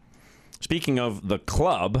 Now, speaking of the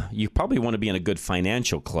club, you probably want to be in a good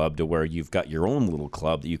financial club to where you've got your own little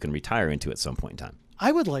club that you can retire into at some point in time.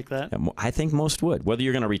 I would like that. I think most would. Whether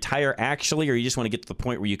you're going to retire actually, or you just want to get to the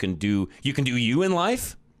point where you can do you in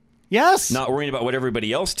life. Yes. Not worrying about what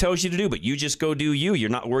everybody else tells you to do, but you just go do you. You're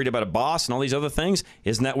not worried about a boss and all these other things.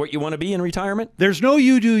 Isn't that what you want to be in retirement? There's no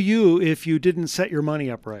you do you if you didn't set your money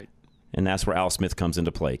up right. And that's where Al Smith comes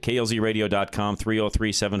into play. KLZradio.com,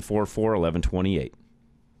 303-744-1128.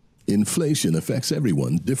 Inflation affects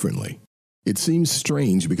everyone differently. It seems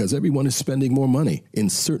strange because everyone is spending more money in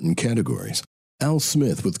certain categories. Al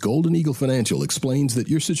Smith with Golden Eagle Financial explains that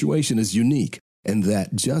your situation is unique and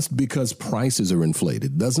that just because prices are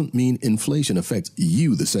inflated doesn't mean inflation affects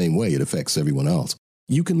you the same way it affects everyone else.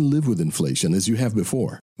 You can live with inflation as you have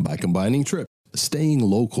before by combining trips, staying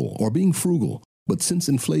local, or being frugal. But since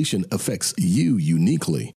inflation affects you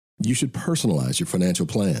uniquely, you should personalize your financial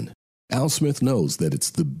plan. Al Smith knows that it's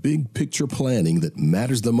the big picture planning that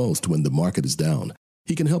matters the most when the market is down.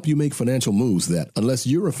 He can help you make financial moves that, unless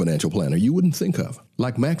you're a financial planner, you wouldn't think of,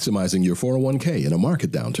 like maximizing your 401k in a market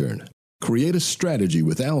downturn. Create a strategy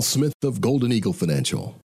with Al Smith of Golden Eagle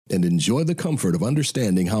Financial and enjoy the comfort of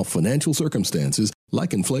understanding how financial circumstances,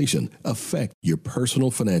 like inflation, affect your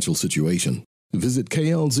personal financial situation. Visit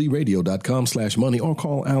klzradio.com/money or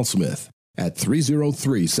call Al Smith at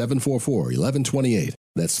 303-744-1128.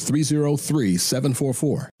 That's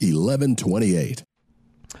 303-744-1128.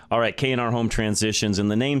 All right, K&R Home Transitions, and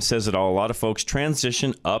the name says it all. A lot of folks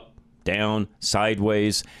transition up, down,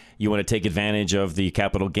 sideways. You want to take advantage of the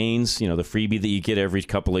capital gains, the freebie that you get every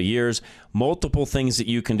couple of years. Multiple things that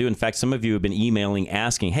you can do. In fact, some of you have been emailing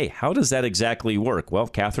asking, hey, how does that exactly work? Well,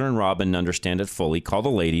 Catherine and Robin understand it fully. Call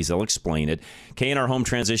the ladies. They'll explain it.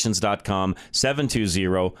 KNRHomeTransitions.com,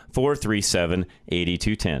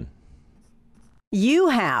 720-437-8210. You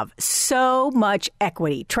have so much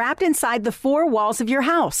equity trapped inside the four walls of your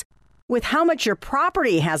house. With how much your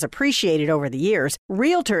property has appreciated over the years,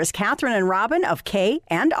 Realtors Catherine and Robin of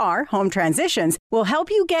K&R Home Transitions will help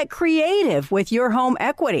you get creative with your home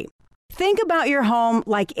equity. Think about your home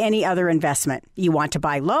like any other investment. You want to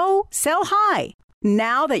buy low, sell high.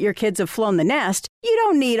 Now that your kids have flown the nest, you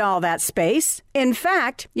don't need all that space. In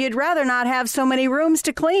fact, you'd rather not have so many rooms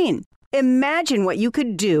to clean. Imagine what you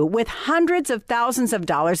could do with hundreds of thousands of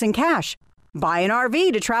dollars in cash. Buy an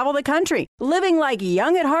RV to travel the country, living like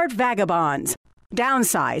young at heart vagabonds.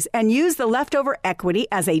 Downsize and use the leftover equity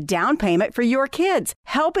as a down payment for your kids,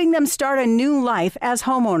 helping them start a new life as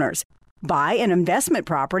homeowners. Buy an investment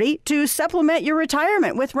property to supplement your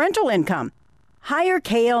retirement with rental income. Hire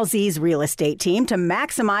KLZ's real estate team to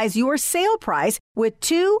maximize your sale price with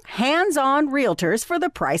 2 hands-on realtors for the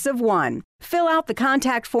price of 1. Fill out the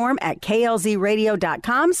contact form at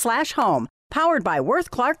klzradio.com/home. Powered by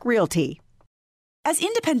Worth Clark Realty. As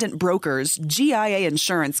independent brokers, GIA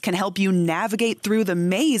Insurance can help you navigate through the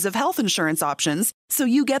maze of health insurance options so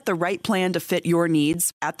you get the right plan to fit your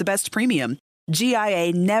needs at the best premium.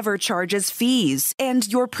 GIA never charges fees, and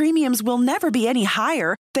your premiums will never be any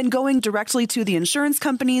higher than going directly to the insurance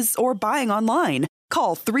companies or buying online.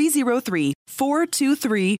 Call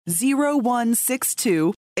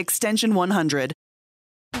 303-423-0162, extension 100.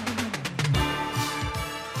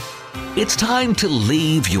 It's time to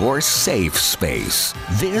leave your safe space.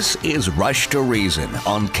 This is Rush to Reason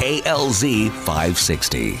on KLZ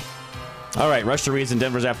 560. All right, Rush to Reason,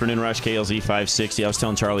 Denver's Afternoon Rush, KLZ 560. I was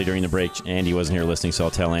telling Charlie during the break, Andy wasn't here listening, so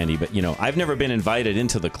I'll tell Andy. But, I've never been invited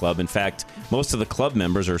into the club. In fact, most of the club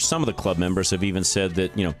members, or some of the club members, have even said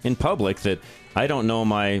that, in public, that I don't know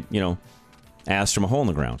my, ass from a hole in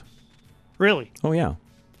the ground. Really? Oh, yeah.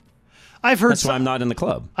 I've heard That's why I'm not in the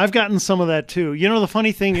club. I've gotten some of that, too. The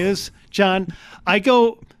funny thing is, John,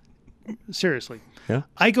 seriously, yeah?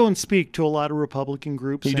 I go and speak to a lot of Republican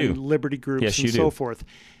groups and liberty groups and so forth.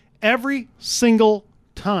 Every single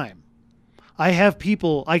time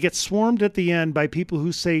I get swarmed at the end by people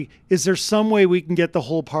who say, is there some way we can get the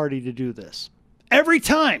whole party to do this? Every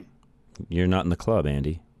time. You're not in the club,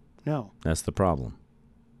 Andy. No. That's the problem.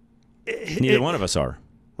 Neither one of us are.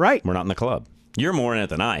 Right. We're not in the club. You're more in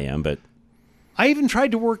it than I am, but... I even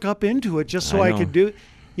tried to work up into it just so I could do, it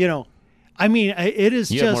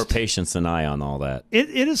is You have more patience than I on all that. It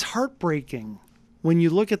is heartbreaking when you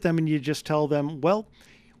look at them and you just tell them, well,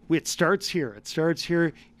 it starts here. It starts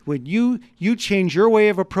here. When you change your way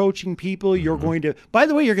of approaching people, you're going to, by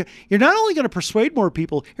the way, you're not only going to persuade more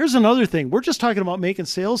people. Here's another thing. We're just talking about making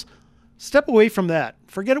sales. Step away from that.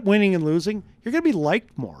 Forget winning and losing. You're going to be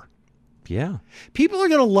liked more. Yeah. People are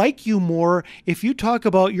going to like you more if you talk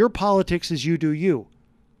about your politics as you do you.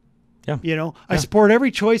 Yeah. I support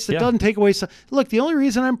every choice that doesn't take away. Look, the only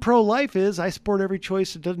reason I'm pro-life is I support every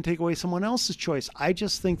choice that doesn't take away someone else's choice. I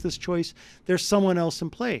just think this choice, there's someone else in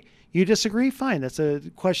play. You disagree? Fine. That's a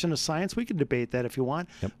question of science. We can debate that if you want.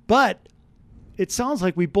 Yep. But it sounds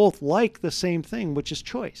like we both like the same thing, which is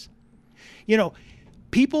choice. You know,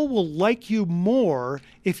 people will like you more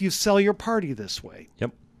if you sell your party this way.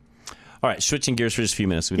 Yep. All right, switching gears for just a few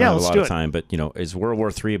minutes. We don't have a lot of time, but is World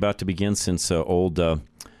War III about to begin? Since old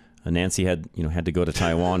Nancy had to go to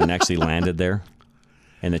Taiwan and actually landed there,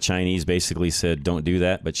 and the Chinese basically said, "Don't do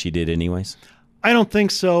that," but she did anyways. I don't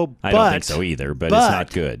think so. I don't think so either, but it's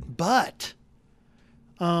not good. But,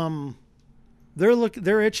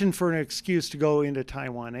 they're itching for an excuse to go into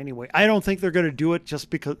Taiwan anyway. I don't think they're going to do it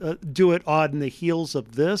just because do it on the heels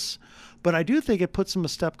of this, but I do think it puts them a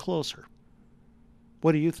step closer.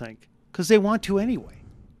 What do you think? Because they want to anyway.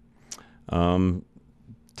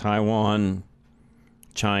 Taiwan,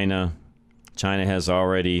 China has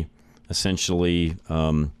already essentially,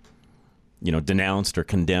 denounced or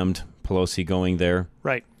condemned Pelosi going there.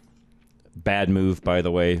 Right. Bad move, by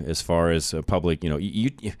the way, as far as public.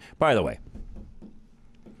 By the way,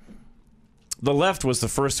 the left was the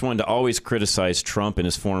first one to always criticize Trump and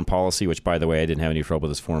his foreign policy, which, by the way, I didn't have any trouble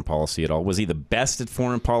with his foreign policy at all. Was he the best at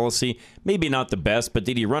foreign policy? Maybe not the best, but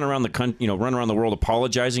did he run around the world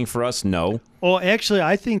apologizing for us? No. Well, actually,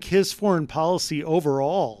 I think his foreign policy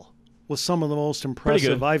overall was some of the most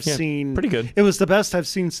impressive I've seen. Pretty good. It was the best I've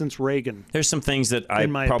seen since Reagan. There's some things that I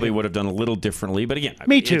probably would have done a little differently, but again,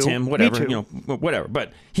 Me too. It's him, whatever, Me too. Whatever.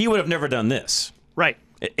 But he would have never done this. Right.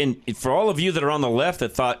 And for all of you that are on the left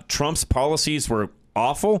that thought Trump's policies were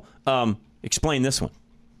awful, explain this one.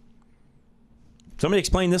 Somebody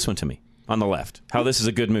explain this one to me on the left, how this is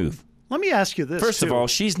a good move. Let me ask you this. First of all,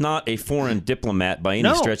 she's not a foreign diplomat by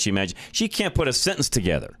any stretch of the imagination. She can't put a sentence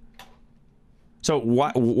together. So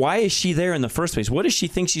why is she there in the first place? What does she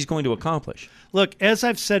think she's going to accomplish? Look, as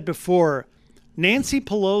I've said before, Nancy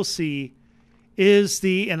Pelosi is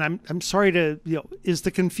I'm sorry to, is the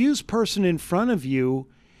confused person in front of you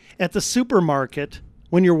at the supermarket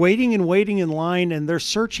when you're waiting in line and they're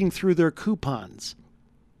searching through their coupons.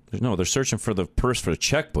 No, they're searching for the purse for the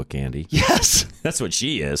checkbook, Andy. Yes. That's what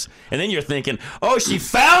she is. And then you're thinking, oh, she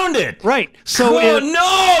found it. Right. So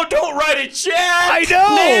no, don't write a check. I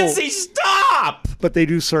know. Nancy, stop. But they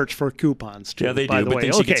do search for coupons, too. Yeah, they do. But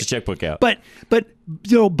then she gets a checkbook out. But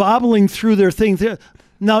bobbling through their things.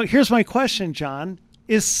 Now, here's my question, John.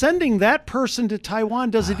 Is sending that person to Taiwan,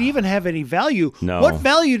 does it even have any value? No. What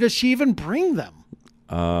value does she even bring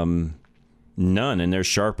them? None, and there's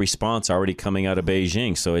sharp response already coming out of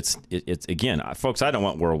Beijing. So it's again, folks, I don't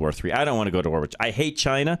want World War III. I don't want to go to war with. I hate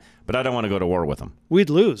China, but I don't want to go to war with them. We'd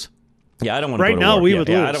lose. Yeah, I don't want to right go to now. war. We would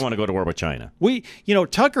lose. I don't want to go to war with China.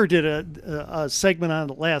 Tucker did a segment on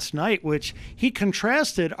it last night, which he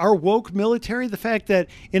contrasted our woke military, the fact that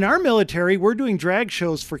in our military we're doing drag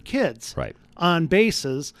shows for kids, right, on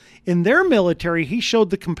bases. In their military, he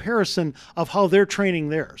showed the comparison of how they're training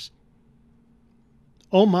theirs.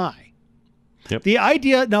 Oh my. Yep. The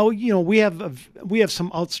idea now, we have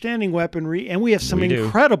some outstanding weaponry and we have some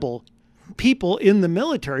incredible people in the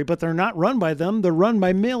military, but they're not run by them. They're run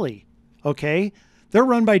by Milley. Okay? They're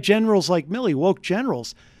run by generals like Milley, woke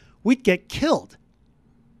generals. We'd get killed.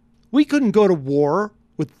 We couldn't go to war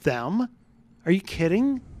with them. Are you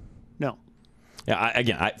kidding? No.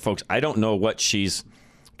 Yeah, folks, I don't know what she's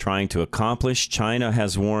trying to accomplish. China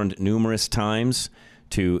has warned numerous times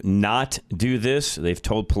to not do this. They've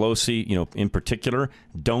told Pelosi, in particular,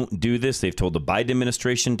 don't do this. They've told the Biden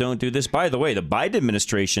administration, don't do this. By the way, the Biden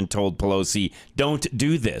administration told Pelosi, don't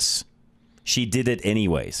do this. She did it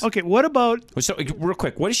anyways. Okay, what about... So, real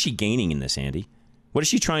quick, what is she gaining in this, Andy? What is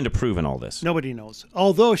she trying to prove in all this? Nobody knows.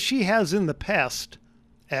 Although she has in the past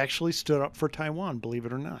actually stood up for Taiwan, believe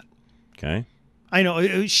it or not. Okay. I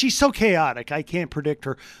know. She's so chaotic. I can't predict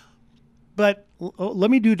her. But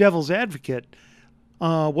let me do devil's advocate.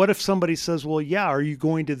 What if somebody says, well, yeah, are you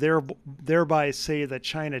going to thereby say that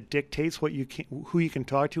China dictates who you can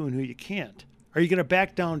talk to and who you can't? Are you going to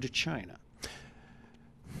back down to China?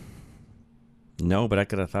 No, but I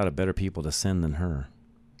could have thought of better people to send than her.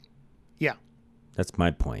 Yeah. That's my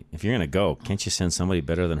point. If you're going to go, can't you send somebody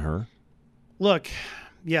better than her? Look,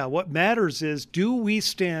 yeah, what matters is, do we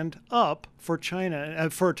stand up for China,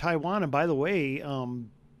 for Taiwan? And by the way,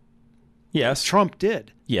 yes, Trump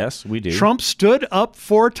did. Yes, we do. Trump stood up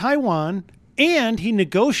for Taiwan, and he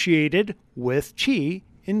negotiated with Xi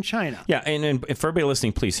in China. Yeah, and for everybody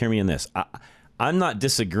listening, please hear me in this. I'm not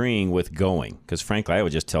disagreeing with going, because frankly, I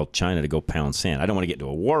would just tell China to go pound sand. I don't want to get into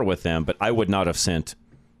a war with them, but I would not have sent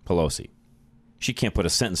Pelosi. She can't put a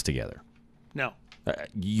sentence together. No.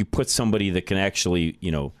 You put somebody that can actually,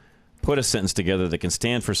 put a sentence together, that can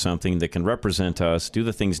stand for something, that can represent us, do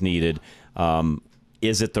the things needed.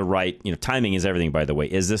 Is it the right, timing is everything, by the way.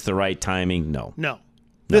 Is this the right timing? No.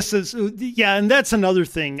 This is, and that's another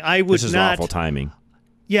thing. This is awful timing.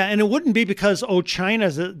 Yeah, and it wouldn't be because, China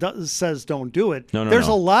says don't do it. No. There's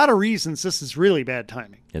a lot of reasons this is really bad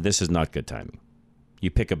timing. Yeah, this is not good timing.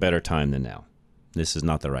 You pick a better time than now. This is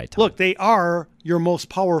not the right time. Look, they are your most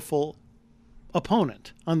powerful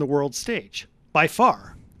opponent on the world stage, by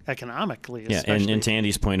far, economically especially. Yeah, and to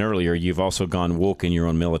Andy's point earlier, you've also gone woke in your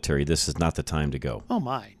own military. This is not the time to go. Oh,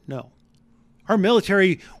 my, no. Our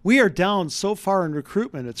military, we are down so far in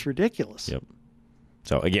recruitment, it's ridiculous. Yep.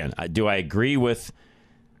 So, again, do I agree with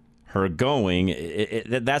her going?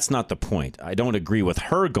 That's not the point. I don't agree with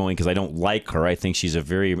her going because I don't like her. I think she's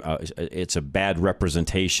it's a bad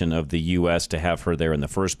representation of the U.S. to have her there in the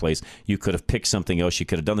first place. You could have picked something else. You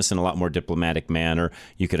could have done this in a lot more diplomatic manner.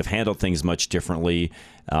 You could have handled things much differently.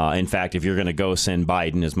 In fact, if you're going to go, send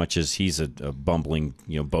Biden, as much as he's a bumbling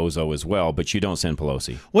bozo as well, but you don't send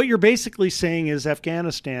Pelosi. What you're basically saying is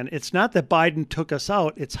Afghanistan, it's not that Biden took us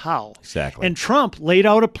out, it's how. Exactly. And Trump laid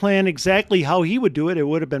out a plan exactly how he would do it. It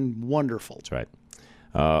would have been wonderful. That's right.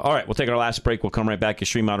 All right, we'll take our last break. We'll come right back.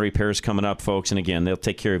 Extreme Auto Repairs coming up, folks. And again, they'll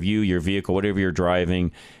take care of you, your vehicle, whatever you're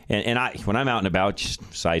driving. And when I'm out and about,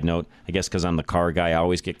 just side note, I guess because I'm the car guy, I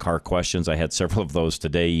always get car questions. I had several of those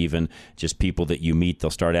today even. Just people that you meet,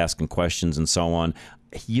 they'll start asking questions and so on.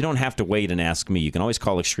 You don't have to wait and ask me. You can always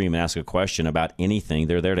call Extreme and ask a question about anything.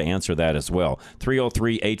 They're there to answer that as well.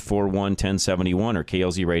 303-841-1071 or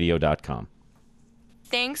klzradio.com.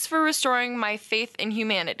 Thanks for restoring my faith in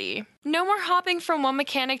humanity. No more hopping from one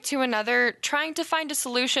mechanic to another, trying to find a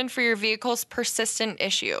solution for your vehicle's persistent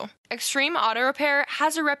issue. Extreme Auto Repair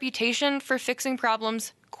has a reputation for fixing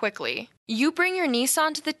problems quickly. You bring your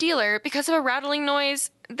Nissan to the dealer because of a rattling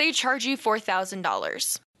noise, they charge you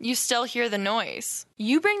 $4,000. You still hear the noise.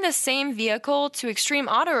 You bring the same vehicle to Extreme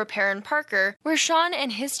Auto Repair in Parker, where Sean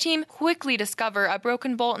and his team quickly discover a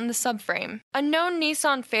broken bolt in the subframe. A known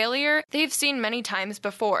Nissan failure they've seen many times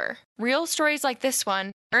before. Real stories like this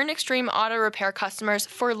one earn Extreme Auto Repair customers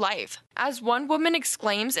for life. As one woman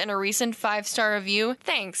exclaims in a recent 5-star review,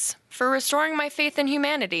 "Thanks for restoring my faith in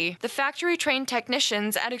humanity." The factory-trained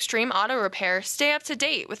technicians at Extreme Auto Repair stay up to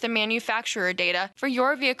date with the manufacturer data for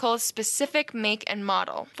your vehicle's specific make and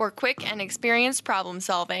model for quick and experienced problem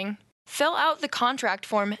solving. Fill out the contract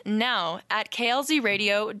form now at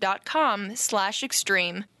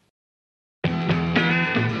klzradio.com/extreme.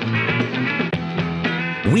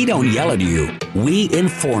 We don't yell at you. We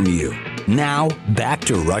inform you. Now, back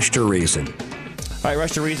to Rush to Reason. All right,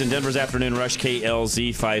 Rush to Reason, Denver's Afternoon Rush,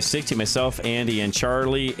 KLZ 560. Myself, Andy, and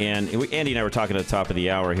Charlie. And Andy and I were talking at the top of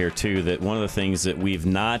the hour here, too, that one of the things that we've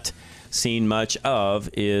not seen much of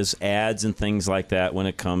is ads and things like that when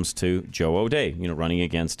it comes to Joe O'Dea, running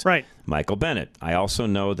against Michael Bennet. I also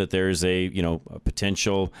know that there's a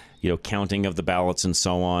potential, counting of the ballots and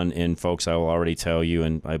so on. And folks, I will already tell you,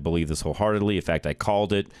 and I believe this wholeheartedly. In fact, I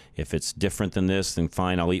called it. If it's different than this, then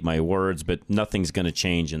fine, I'll eat my words. But nothing's going to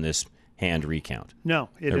change in this hand recount. No,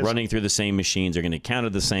 they're running through the same machines. They're going to count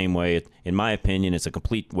it the same way. In my opinion, it's a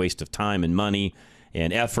complete waste of time and money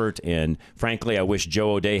and effort. And frankly, I wish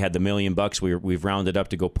Joe O'Dea had the $1 million we've rounded up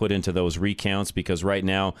to go put into those recounts, because right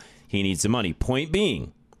now he needs the money. Point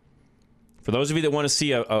being, for those of you that want to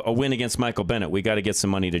see a win against Michael Bennet, we got to get some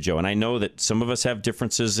money to Joe. And I know that some of us have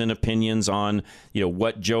differences in opinions on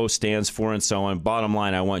what Joe stands for and so on. Bottom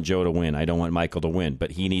line, I want Joe to win. I don't want Michael to win,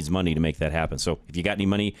 but he needs money to make that happen. So if you got any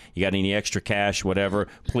money, you got any extra cash, whatever,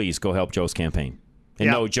 please go help Joe's campaign. And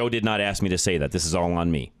no, Joe did not ask me to say that. This is all on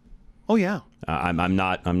me. Oh yeah. I'm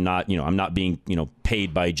not being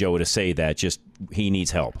paid by Joe to say that. Just he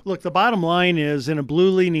needs help. Look, the bottom line is, in a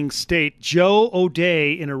blue-leaning state, Joe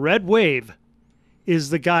O'Dea in a red wave is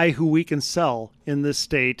the guy who we can sell in this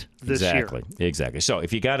state this year. Exactly. So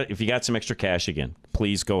if you got some extra cash, again,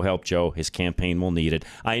 please go help Joe. His campaign will need it.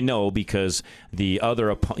 I know, because the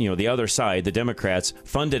other side, the Democrats,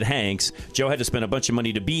 funded Hanks. Joe had to spend a bunch of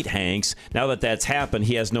money to beat Hanks. Now that that's happened,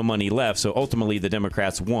 he has no money left. So ultimately, the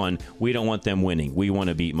Democrats won. We don't want them winning. We want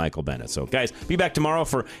to beat Michael Bennet. So guys, be back tomorrow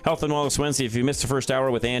for Health and Wellness Wednesday. If you missed the first hour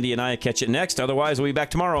with Andy and I, catch it next. Otherwise, we'll be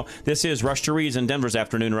back tomorrow. This is Rush to Reason, Denver's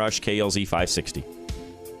Afternoon Rush, KLZ 560.